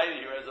travel lighter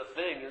here as a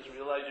thing, is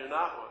realize you're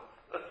not one.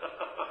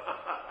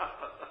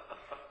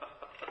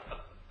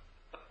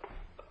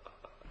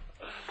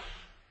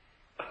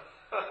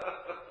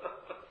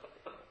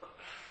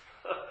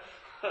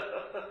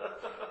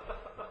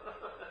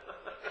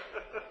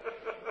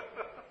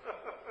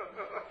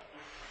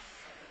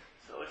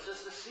 So it's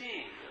just a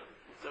scene.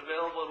 It's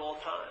available at all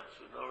times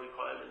with no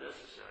requirement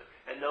necessary.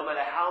 And no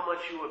matter how much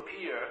you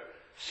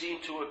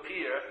seem to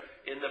appear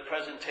in the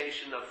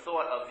presentation of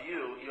thought of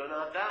you, you're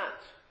not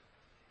that.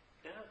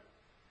 Yeah.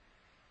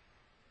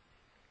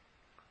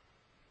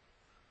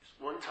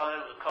 One time,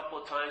 a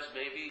couple of times,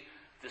 maybe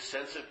the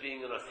sense of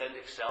being an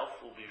authentic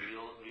self will be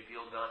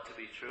revealed not to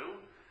be true.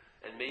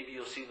 And maybe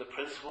you'll see the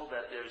principle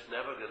that there's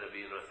never going to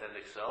be an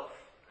authentic self,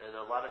 and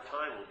a lot of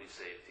time will be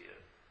saved here.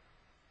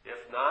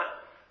 If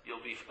not,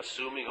 you'll be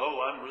assuming,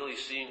 I'm really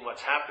seeing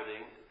what's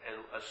happening, and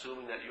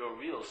assuming that you're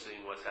real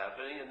seeing what's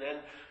happening, and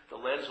then the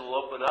lens will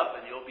open up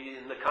and you'll be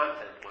in the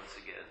content once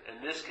again.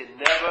 And this can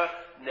never,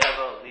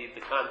 never leave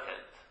the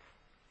content.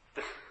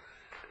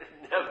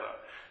 Never.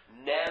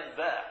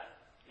 Never.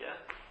 Yeah?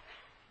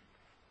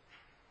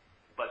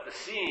 But the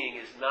seeing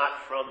is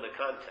not from the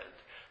content.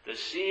 The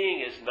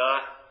seeing is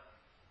not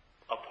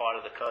a part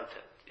of the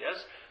content.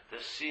 Yes?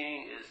 The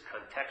seeing is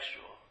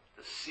contextual.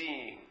 The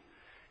seeing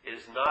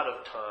is not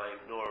of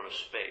time nor of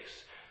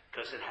space,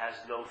 because it has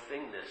no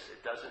thingness.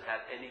 It doesn't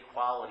have any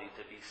quality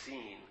to be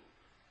seen.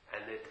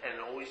 And it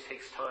always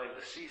takes time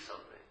to see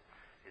something.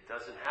 It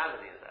doesn't have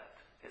any of that.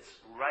 It's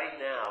right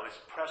now.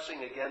 It's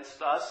pressing against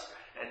us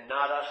and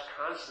not us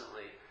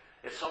constantly.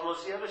 It's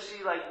almost, you ever see,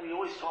 like we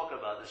always talk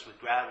about this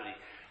with gravity.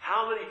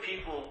 How many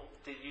people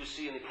did you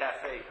see in the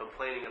cafe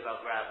complaining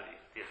about gravity,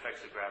 the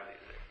effects of gravity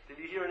today?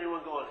 Did you hear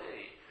anyone going,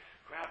 hey,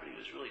 gravity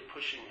was really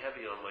pushing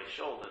heavy on my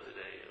shoulder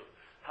today? You know?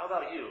 How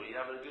about you? You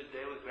having a good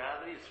day with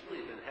gravity? It's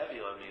really been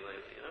heavy on me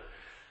lately. You know?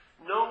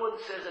 No one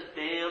says a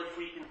damn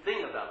freaking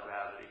thing about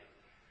gravity.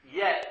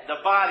 Yet,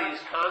 the body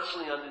is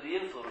constantly under the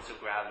influence of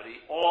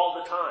gravity all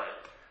the time.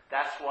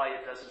 That's why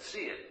it doesn't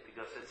see it,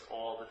 because it's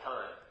all the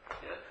time.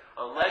 Yeah?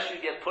 Unless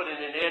you get put in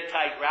an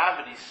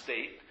anti-gravity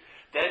state,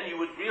 then you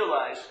would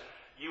realize,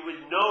 you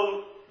would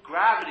know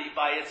gravity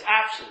by its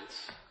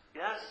absence.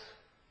 Yes?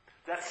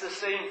 That's the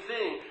same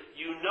thing.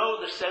 You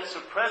know the sense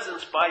of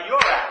presence by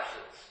your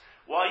absence.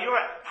 While you're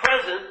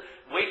present,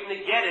 waiting to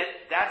get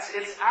it, that's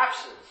its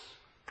absence.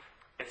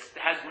 It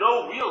has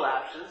no real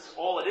absence.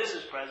 All it is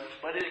presence,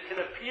 but it can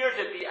appear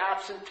to be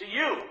absent to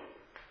you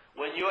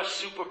when you're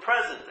super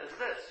present as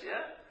this,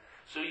 yeah?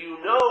 So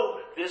you know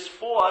this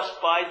force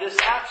by this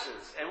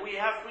absence. And we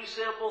have free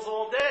samples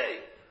all day.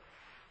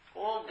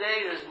 All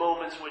day there's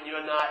moments when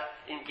you're not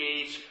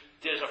engaged.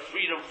 There's a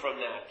freedom from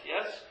that,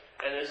 yes?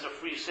 And there's a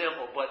free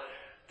sample. But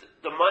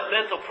the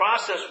mental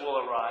process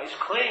will arise,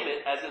 claim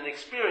it as an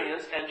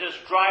experience, and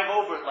just drive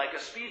over it like a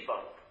speed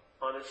bump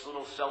on its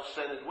little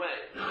self-centered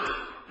way.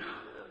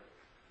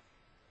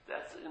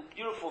 That's the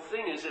beautiful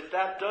thing is, if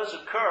that does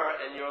occur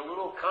and you're a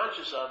little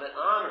conscious of it,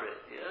 honor it,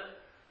 yeah?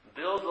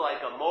 Build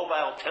like a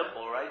mobile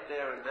temple right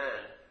there and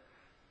then.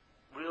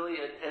 Really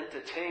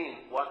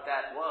entertain what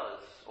that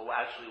was, or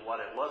actually what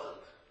it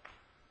wasn't.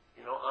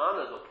 You know,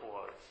 honor the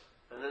pause.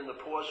 And then the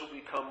pause will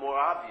become more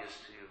obvious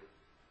to you.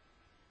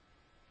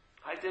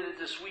 I did it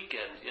this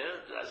weekend,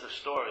 yeah, as a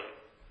story.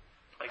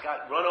 I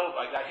got run over,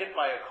 I got hit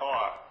by a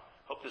car.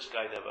 Hope this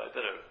guy never,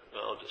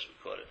 I'll just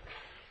record it.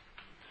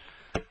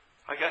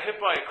 I got hit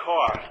by a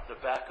car, the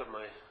back of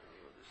my,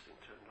 this thing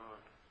turned on.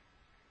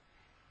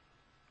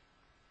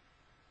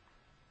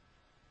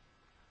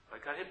 I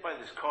got hit by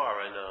this car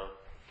and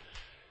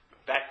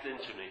backed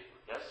into me,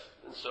 yes?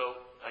 And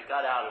so I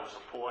got out, it was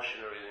a Porsche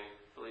and everything,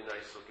 really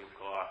nice looking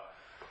car.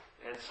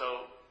 And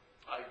so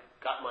I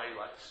got my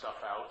stuff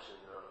out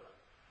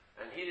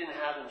and he didn't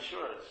have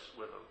insurance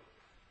with him.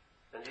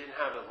 And he didn't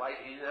have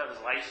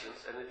his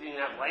license, and he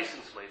didn't have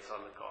license plates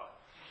on the car.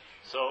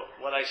 So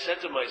what I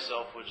said to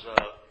myself was,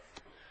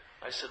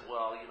 I said,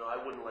 well, you know, I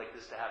wouldn't like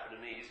this to happen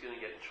to me. He's going to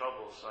get in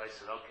trouble. So I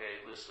said,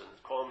 okay, listen,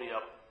 call me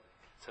up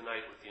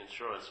tonight with the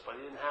insurance. But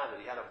he didn't have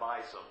it. He had to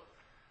buy some.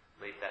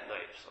 late that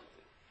night or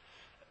something,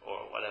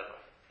 or whatever.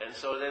 And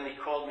so then he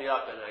called me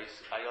up, and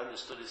I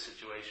understood his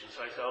situation.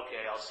 So I said,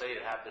 okay, I'll say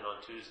it happened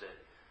on Tuesday,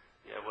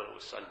 when it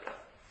was Sunday.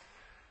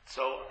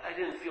 So I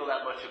didn't feel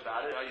that much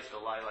about it. I used to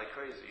lie like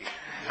crazy.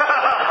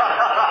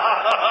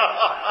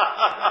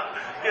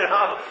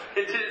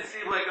 It didn't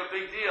seem like a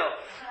big deal.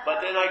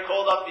 But then I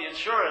called up his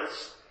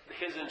insurance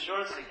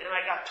thing, and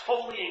I got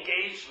totally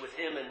engaged with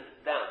him and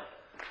them.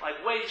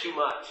 Like way too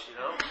much,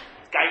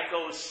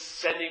 Geico's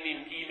sending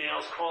me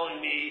emails,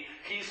 calling me.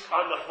 He's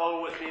on the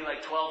phone with me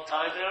like 12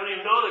 times. I don't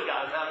even know the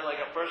guy. I'm having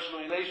like a personal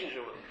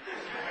relationship with him.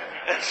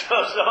 And so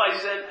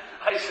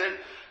I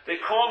said, they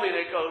call me,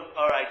 they go,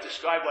 all right,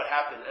 describe what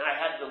happened. And I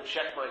had them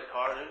check my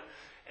card,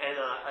 and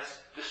I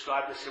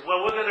described it. I said,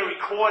 well, we're going to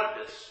record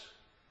this.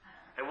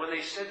 And when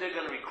they said they're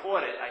going to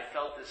record it, I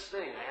felt this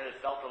thing. I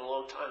hadn't felt it in a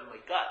long time in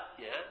my gut,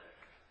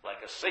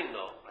 like a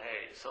signal.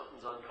 Hey,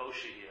 something's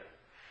unkosher here.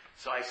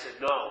 So I said,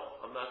 no,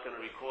 I'm not going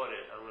to record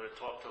it. I'm going to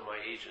talk to my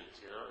agent,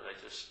 And I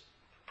just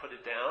put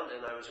it down,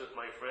 and I was with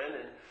my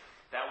friend, and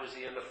that was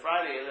the end of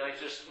Friday, and I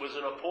just was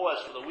in a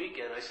pause for the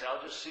weekend. I said,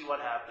 I'll just see what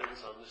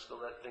happens. I'm just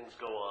going to let things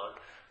go on.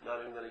 I'm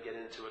not even going to get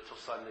into it till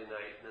Sunday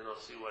night, and then I'll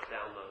see what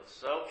downloads.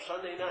 So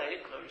Sunday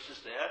night, I was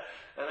just there,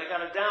 and I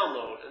got a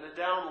download. And the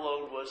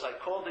download was, I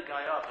called the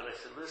guy up, and I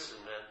said, listen,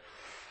 man,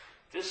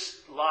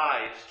 this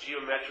lie is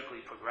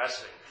geometrically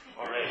progressing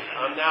already.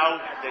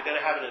 They're going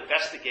to have an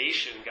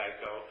investigation,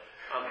 Geico.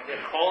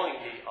 They're calling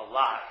me a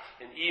lot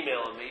and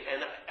emailing me, and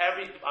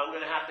I'm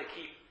going to have to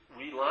keep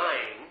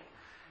relying,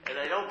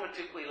 and I don't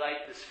particularly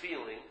like this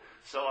feeling,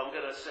 so I'm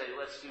going to say,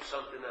 let's do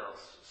something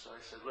else. So I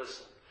said,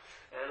 listen.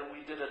 And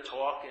we did a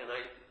talk, and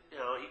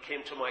he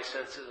came to my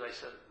senses, and I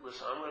said,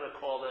 listen, I'm going to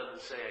call them and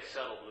say I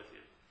settled with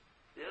you.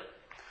 Yeah?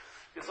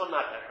 Because I'm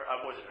not that hurt.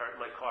 I wasn't hurt.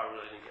 My car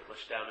really didn't get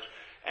much damage.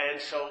 And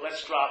so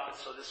let's drop it.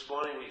 So this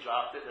morning we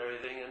dropped it and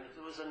everything, and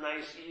it was a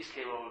nice ease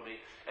came over me.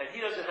 And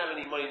he doesn't have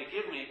any money to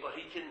give me, but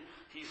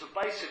he's a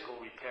bicycle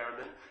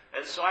repairman.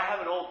 And so I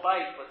have an old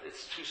bike, but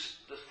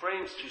the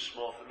frame's too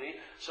small for me.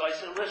 So I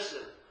said,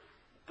 listen,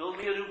 build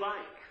me a new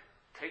bike.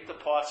 Take the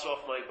parts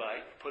off my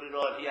bike, put it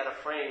on. He had a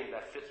frame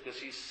that fits, because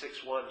he's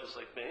 6'1", just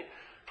like me.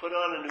 Put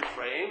on a new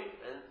frame,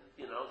 and,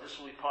 this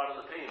will be part of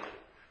the payment.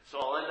 So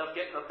I'll end up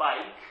getting a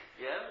bike,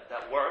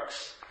 that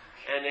works.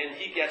 And then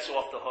he gets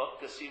off the hook,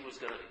 because he was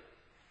going to,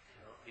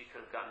 he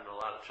could have gotten in a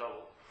lot of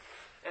trouble.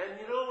 And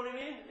you know what I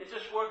mean? It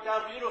just worked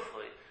out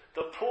beautifully.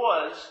 The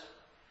pause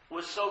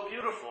was so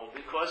beautiful,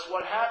 because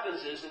what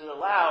happens is it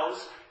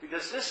allows,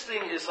 because this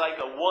thing is like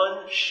a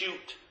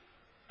one-shoot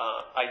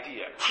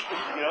idea.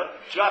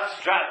 Drop,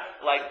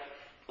 like,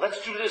 let's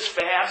do this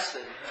fast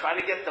and try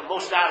to get the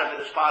most out of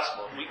it as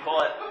possible. We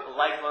call it the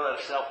lifeline of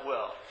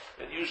self-will.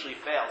 It usually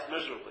fails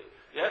miserably.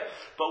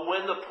 But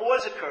when the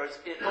pause occurs,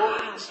 it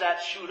opens that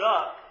chute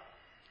up,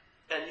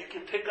 and you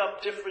can pick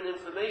up different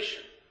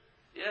information.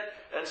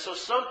 And so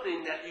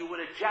something that you would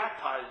have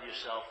jackpotted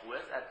yourself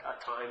with at a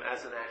time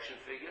as an action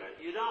figure,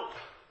 you don't.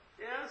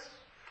 Yes?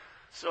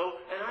 So,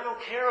 and I don't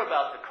care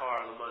about the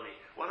car or the money.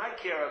 What I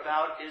care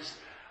about is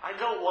I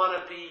don't want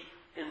to be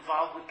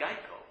involved with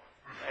Geico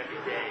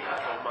every day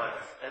for a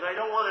month. And I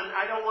don't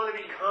want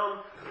to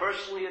become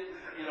personally,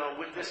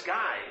 with this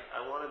guy.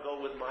 I want to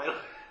go with my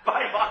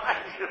bye-bye,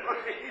 you know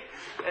what I mean?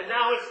 And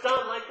now it's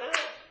done like that.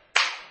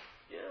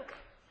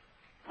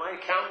 My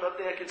accountant up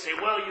there can say,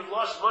 well, you've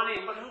lost money,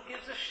 but who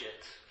gives a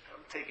shit?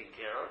 I'm taken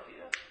care of,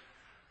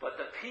 But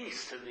the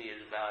peace to me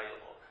is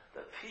valuable.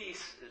 The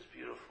peace is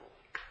beautiful.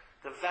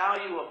 The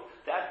value of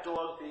that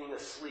dog being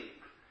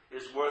asleep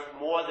is worth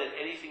more than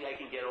anything I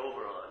can get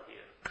over on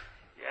here.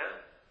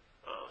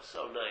 Oh,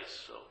 so nice.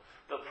 So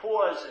the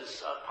pause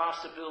is a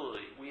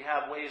possibility. We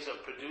have ways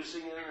of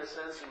producing it in a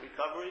sense in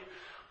recovery.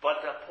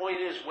 But the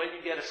point is, when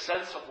you get a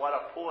sense of what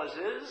a pause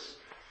is,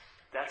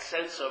 that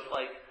sense of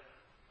like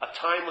a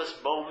timeless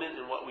moment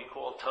in what we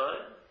call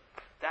time,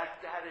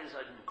 that is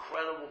an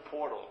incredible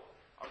portal.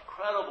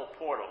 Incredible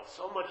portal.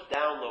 So much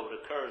download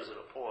occurs in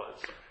a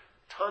pause.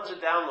 Tons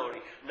of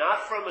downloading.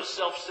 Not from a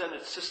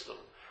self-centered system.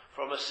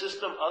 From a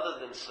system other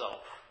than self.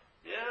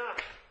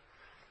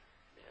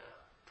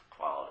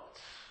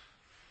 Qualities.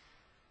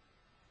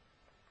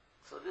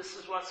 So this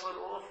is what's on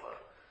offer.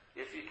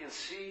 If you can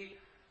see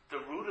the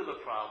root of the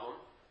problem,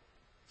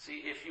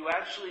 if you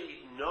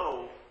actually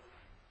know,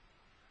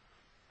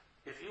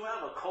 if you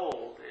have a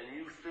cold and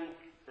you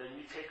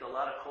take a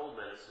lot of cold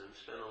medicine,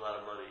 spend a lot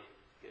of money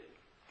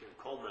getting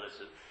cold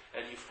medicine,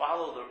 and you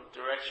follow the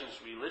directions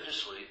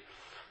religiously,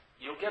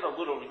 you'll get a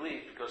little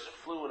relief, because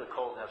flu and a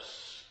cold have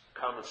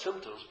common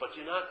symptoms, but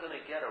you're not going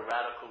to get a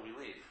radical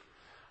relief.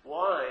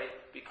 Why?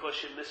 Because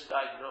you're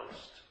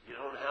misdiagnosed. You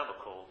don't have a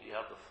cold, you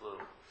have the flu.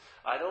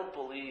 I don't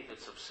believe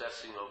it's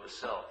obsessing over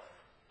self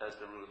as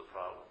the root of the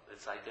problem.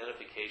 It's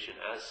identification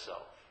as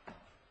self.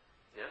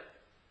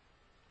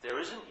 There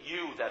isn't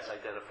you that's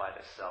identified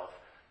as self.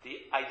 The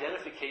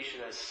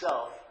identification as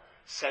self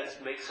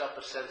makes up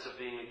a sense of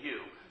being a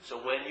you. So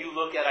when you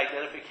look at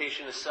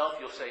identification as self,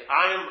 you'll say,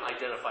 I am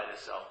identified as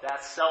self.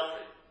 That's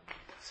selfing.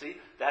 See?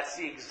 That's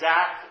the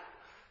exact...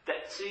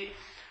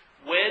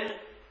 when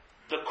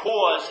the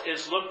cause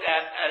is looked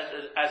at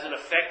as an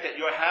effect that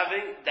you're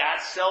having,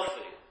 that's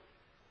selfing.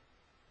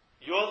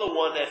 You're the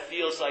one that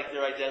feels like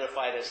they're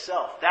identified as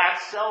self.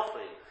 That's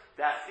selfing.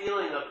 That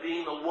feeling of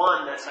being the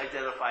one that's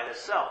identified as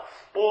self.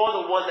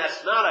 Or the one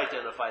that's not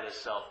identified as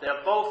self.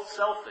 They're both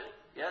selfing.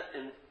 Yeah?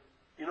 And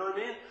you know what I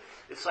mean?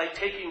 It's like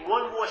taking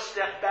one more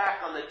step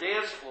back on the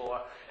dance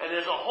floor and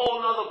there's a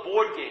whole other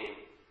board game.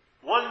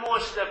 One more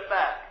step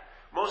back.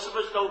 Most of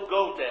us don't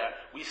go there.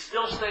 We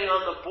still stay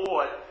on the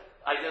board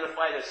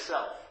identified as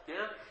self.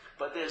 Yeah?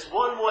 But there's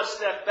one more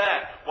step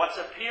back. What's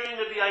appearing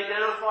to be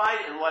identified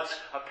and what's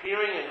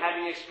appearing and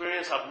having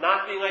experience of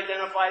not being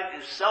identified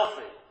is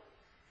selfing.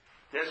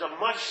 There's a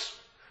much,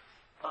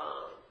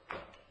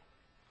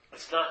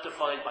 it's not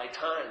defined by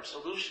time,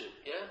 solution.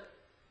 Yeah?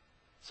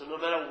 So no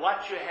matter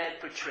what your head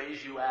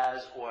portrays you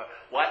as or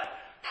what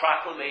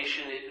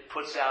proclamation it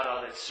puts out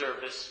on its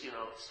service,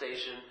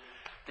 station,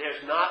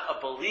 there's not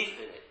a belief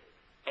in it.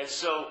 And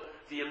so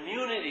the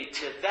immunity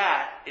to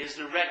that is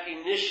the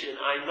recognition,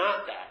 I'm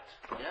not that.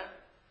 Yeah?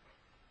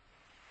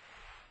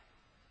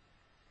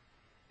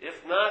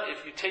 If not,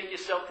 if you take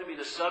yourself to be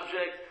the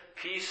subject,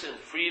 peace and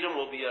freedom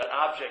will be an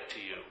object to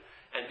you.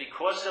 And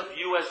because of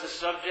you as the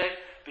subject,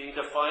 being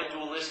defined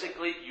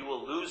dualistically, you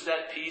will lose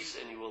that peace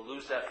and you will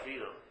lose that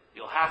freedom.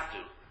 You'll have to.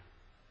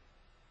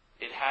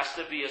 It has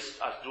to be a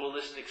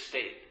dualistic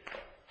state.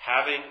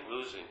 Having,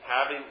 losing,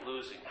 having,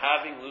 losing,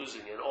 having,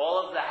 losing. And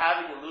all of the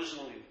having and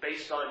losing will be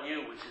based on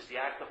you, which is the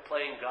act of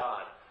playing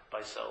God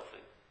by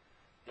selfing.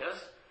 Yes?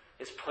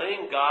 It's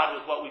playing God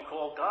with what we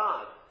call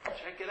God.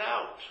 Check it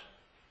out.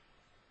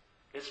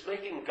 It's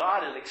making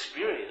God an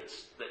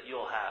experience that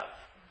you'll have,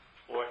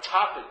 or a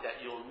topic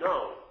that you'll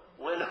know.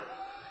 What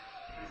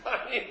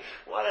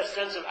a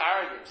sense of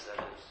arrogance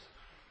that is.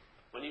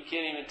 When you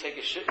can't even take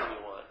a shit when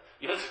you want.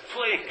 You're just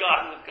playing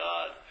God with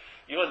God.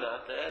 You're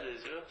not that,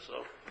 is you?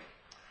 So,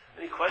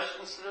 any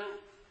questions today?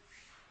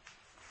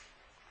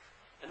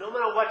 And no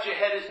matter what your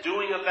head is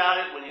doing about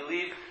it when you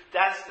leave,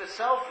 that's the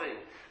selfing.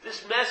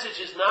 This message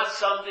is not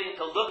something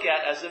to look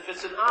at as if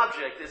it's an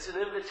object. It's an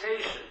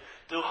invitation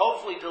to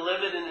hopefully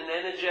deliver it in an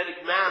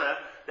energetic manner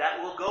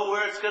that will go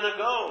where it's going to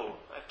go.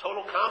 I have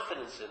total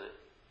confidence in it.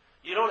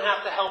 You don't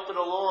have to help it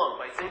along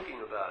by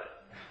thinking about it.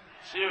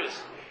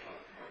 Seriously.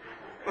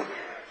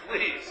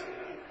 Please.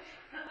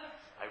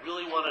 I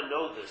really want to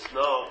know this.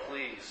 No,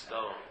 please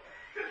don't.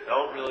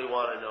 Don't really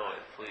want to know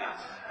it,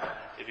 please.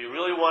 If you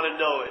really want to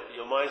know it,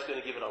 your mind's going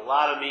to give it a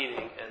lot of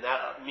meaning, and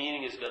that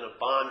meaning is going to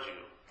bond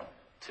you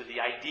to the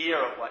idea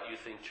of what you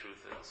think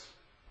truth is.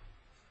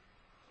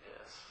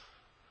 Yes.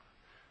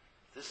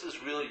 This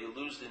is really, you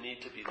lose the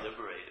need to be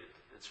liberated.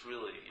 It's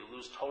really, you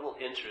lose total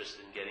interest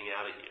in getting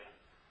out of here.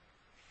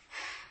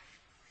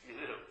 You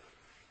do.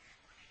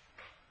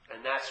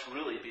 And that's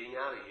really being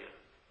out of here.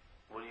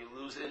 When you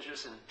lose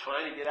interest in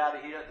trying to get out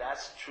of here,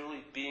 that's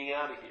truly being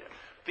out of here.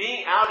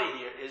 Being out of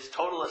here is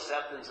total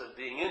acceptance of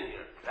being in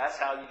here. That's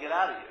how you get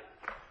out of here.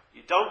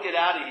 You don't get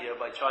out of here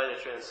by trying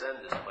to transcend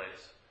this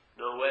place.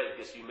 No way,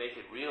 because you make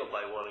it real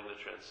by wanting to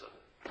transcend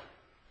it.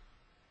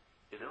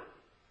 You know?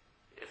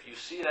 If you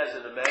see it as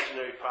an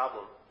imaginary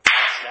problem,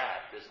 that's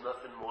that. There's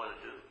nothing more to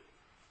do.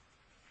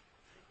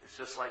 It's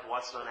just like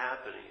what's not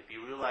happening. If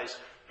you realize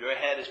your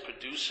head is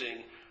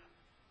producing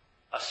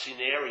a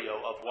scenario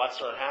of what's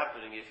not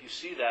happening, if you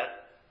see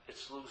that, it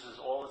loses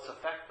all its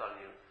effect on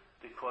you.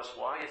 Because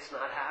why? It's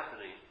not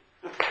happening.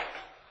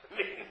 I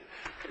mean,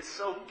 it's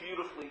so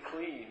beautifully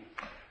clean.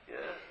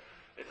 Yeah?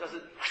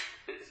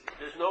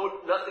 There's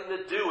nothing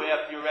to do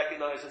after you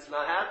recognize it's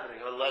not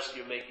happening, unless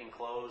you're making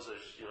clothes or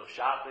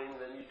shopping,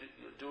 then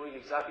you're doing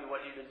exactly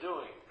what you've been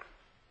doing.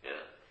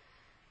 Yeah.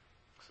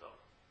 So,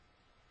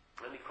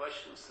 any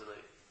questions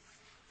today?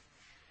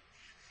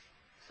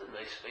 It's a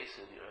nice space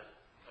in here.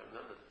 I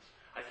remember this.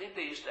 I think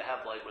they used to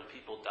have, like, when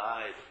people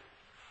died,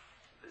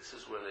 this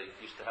is where they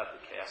used to have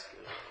the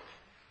casket.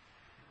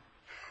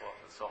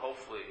 So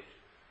hopefully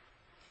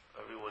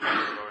everyone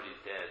here is already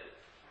dead.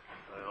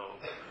 I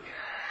hope.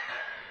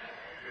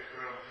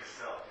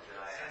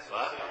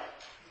 What?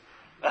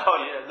 Oh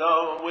yeah,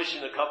 no, I'm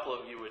wishing a couple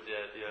of you were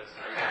dead, yes.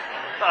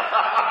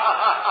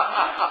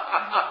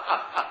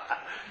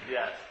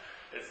 Yes.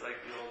 It's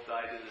like you'll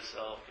die to the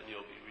self and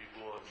you'll be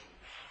reborn.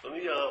 Let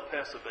me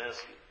pass the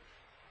basket.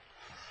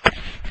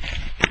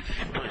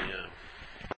 Oh yeah.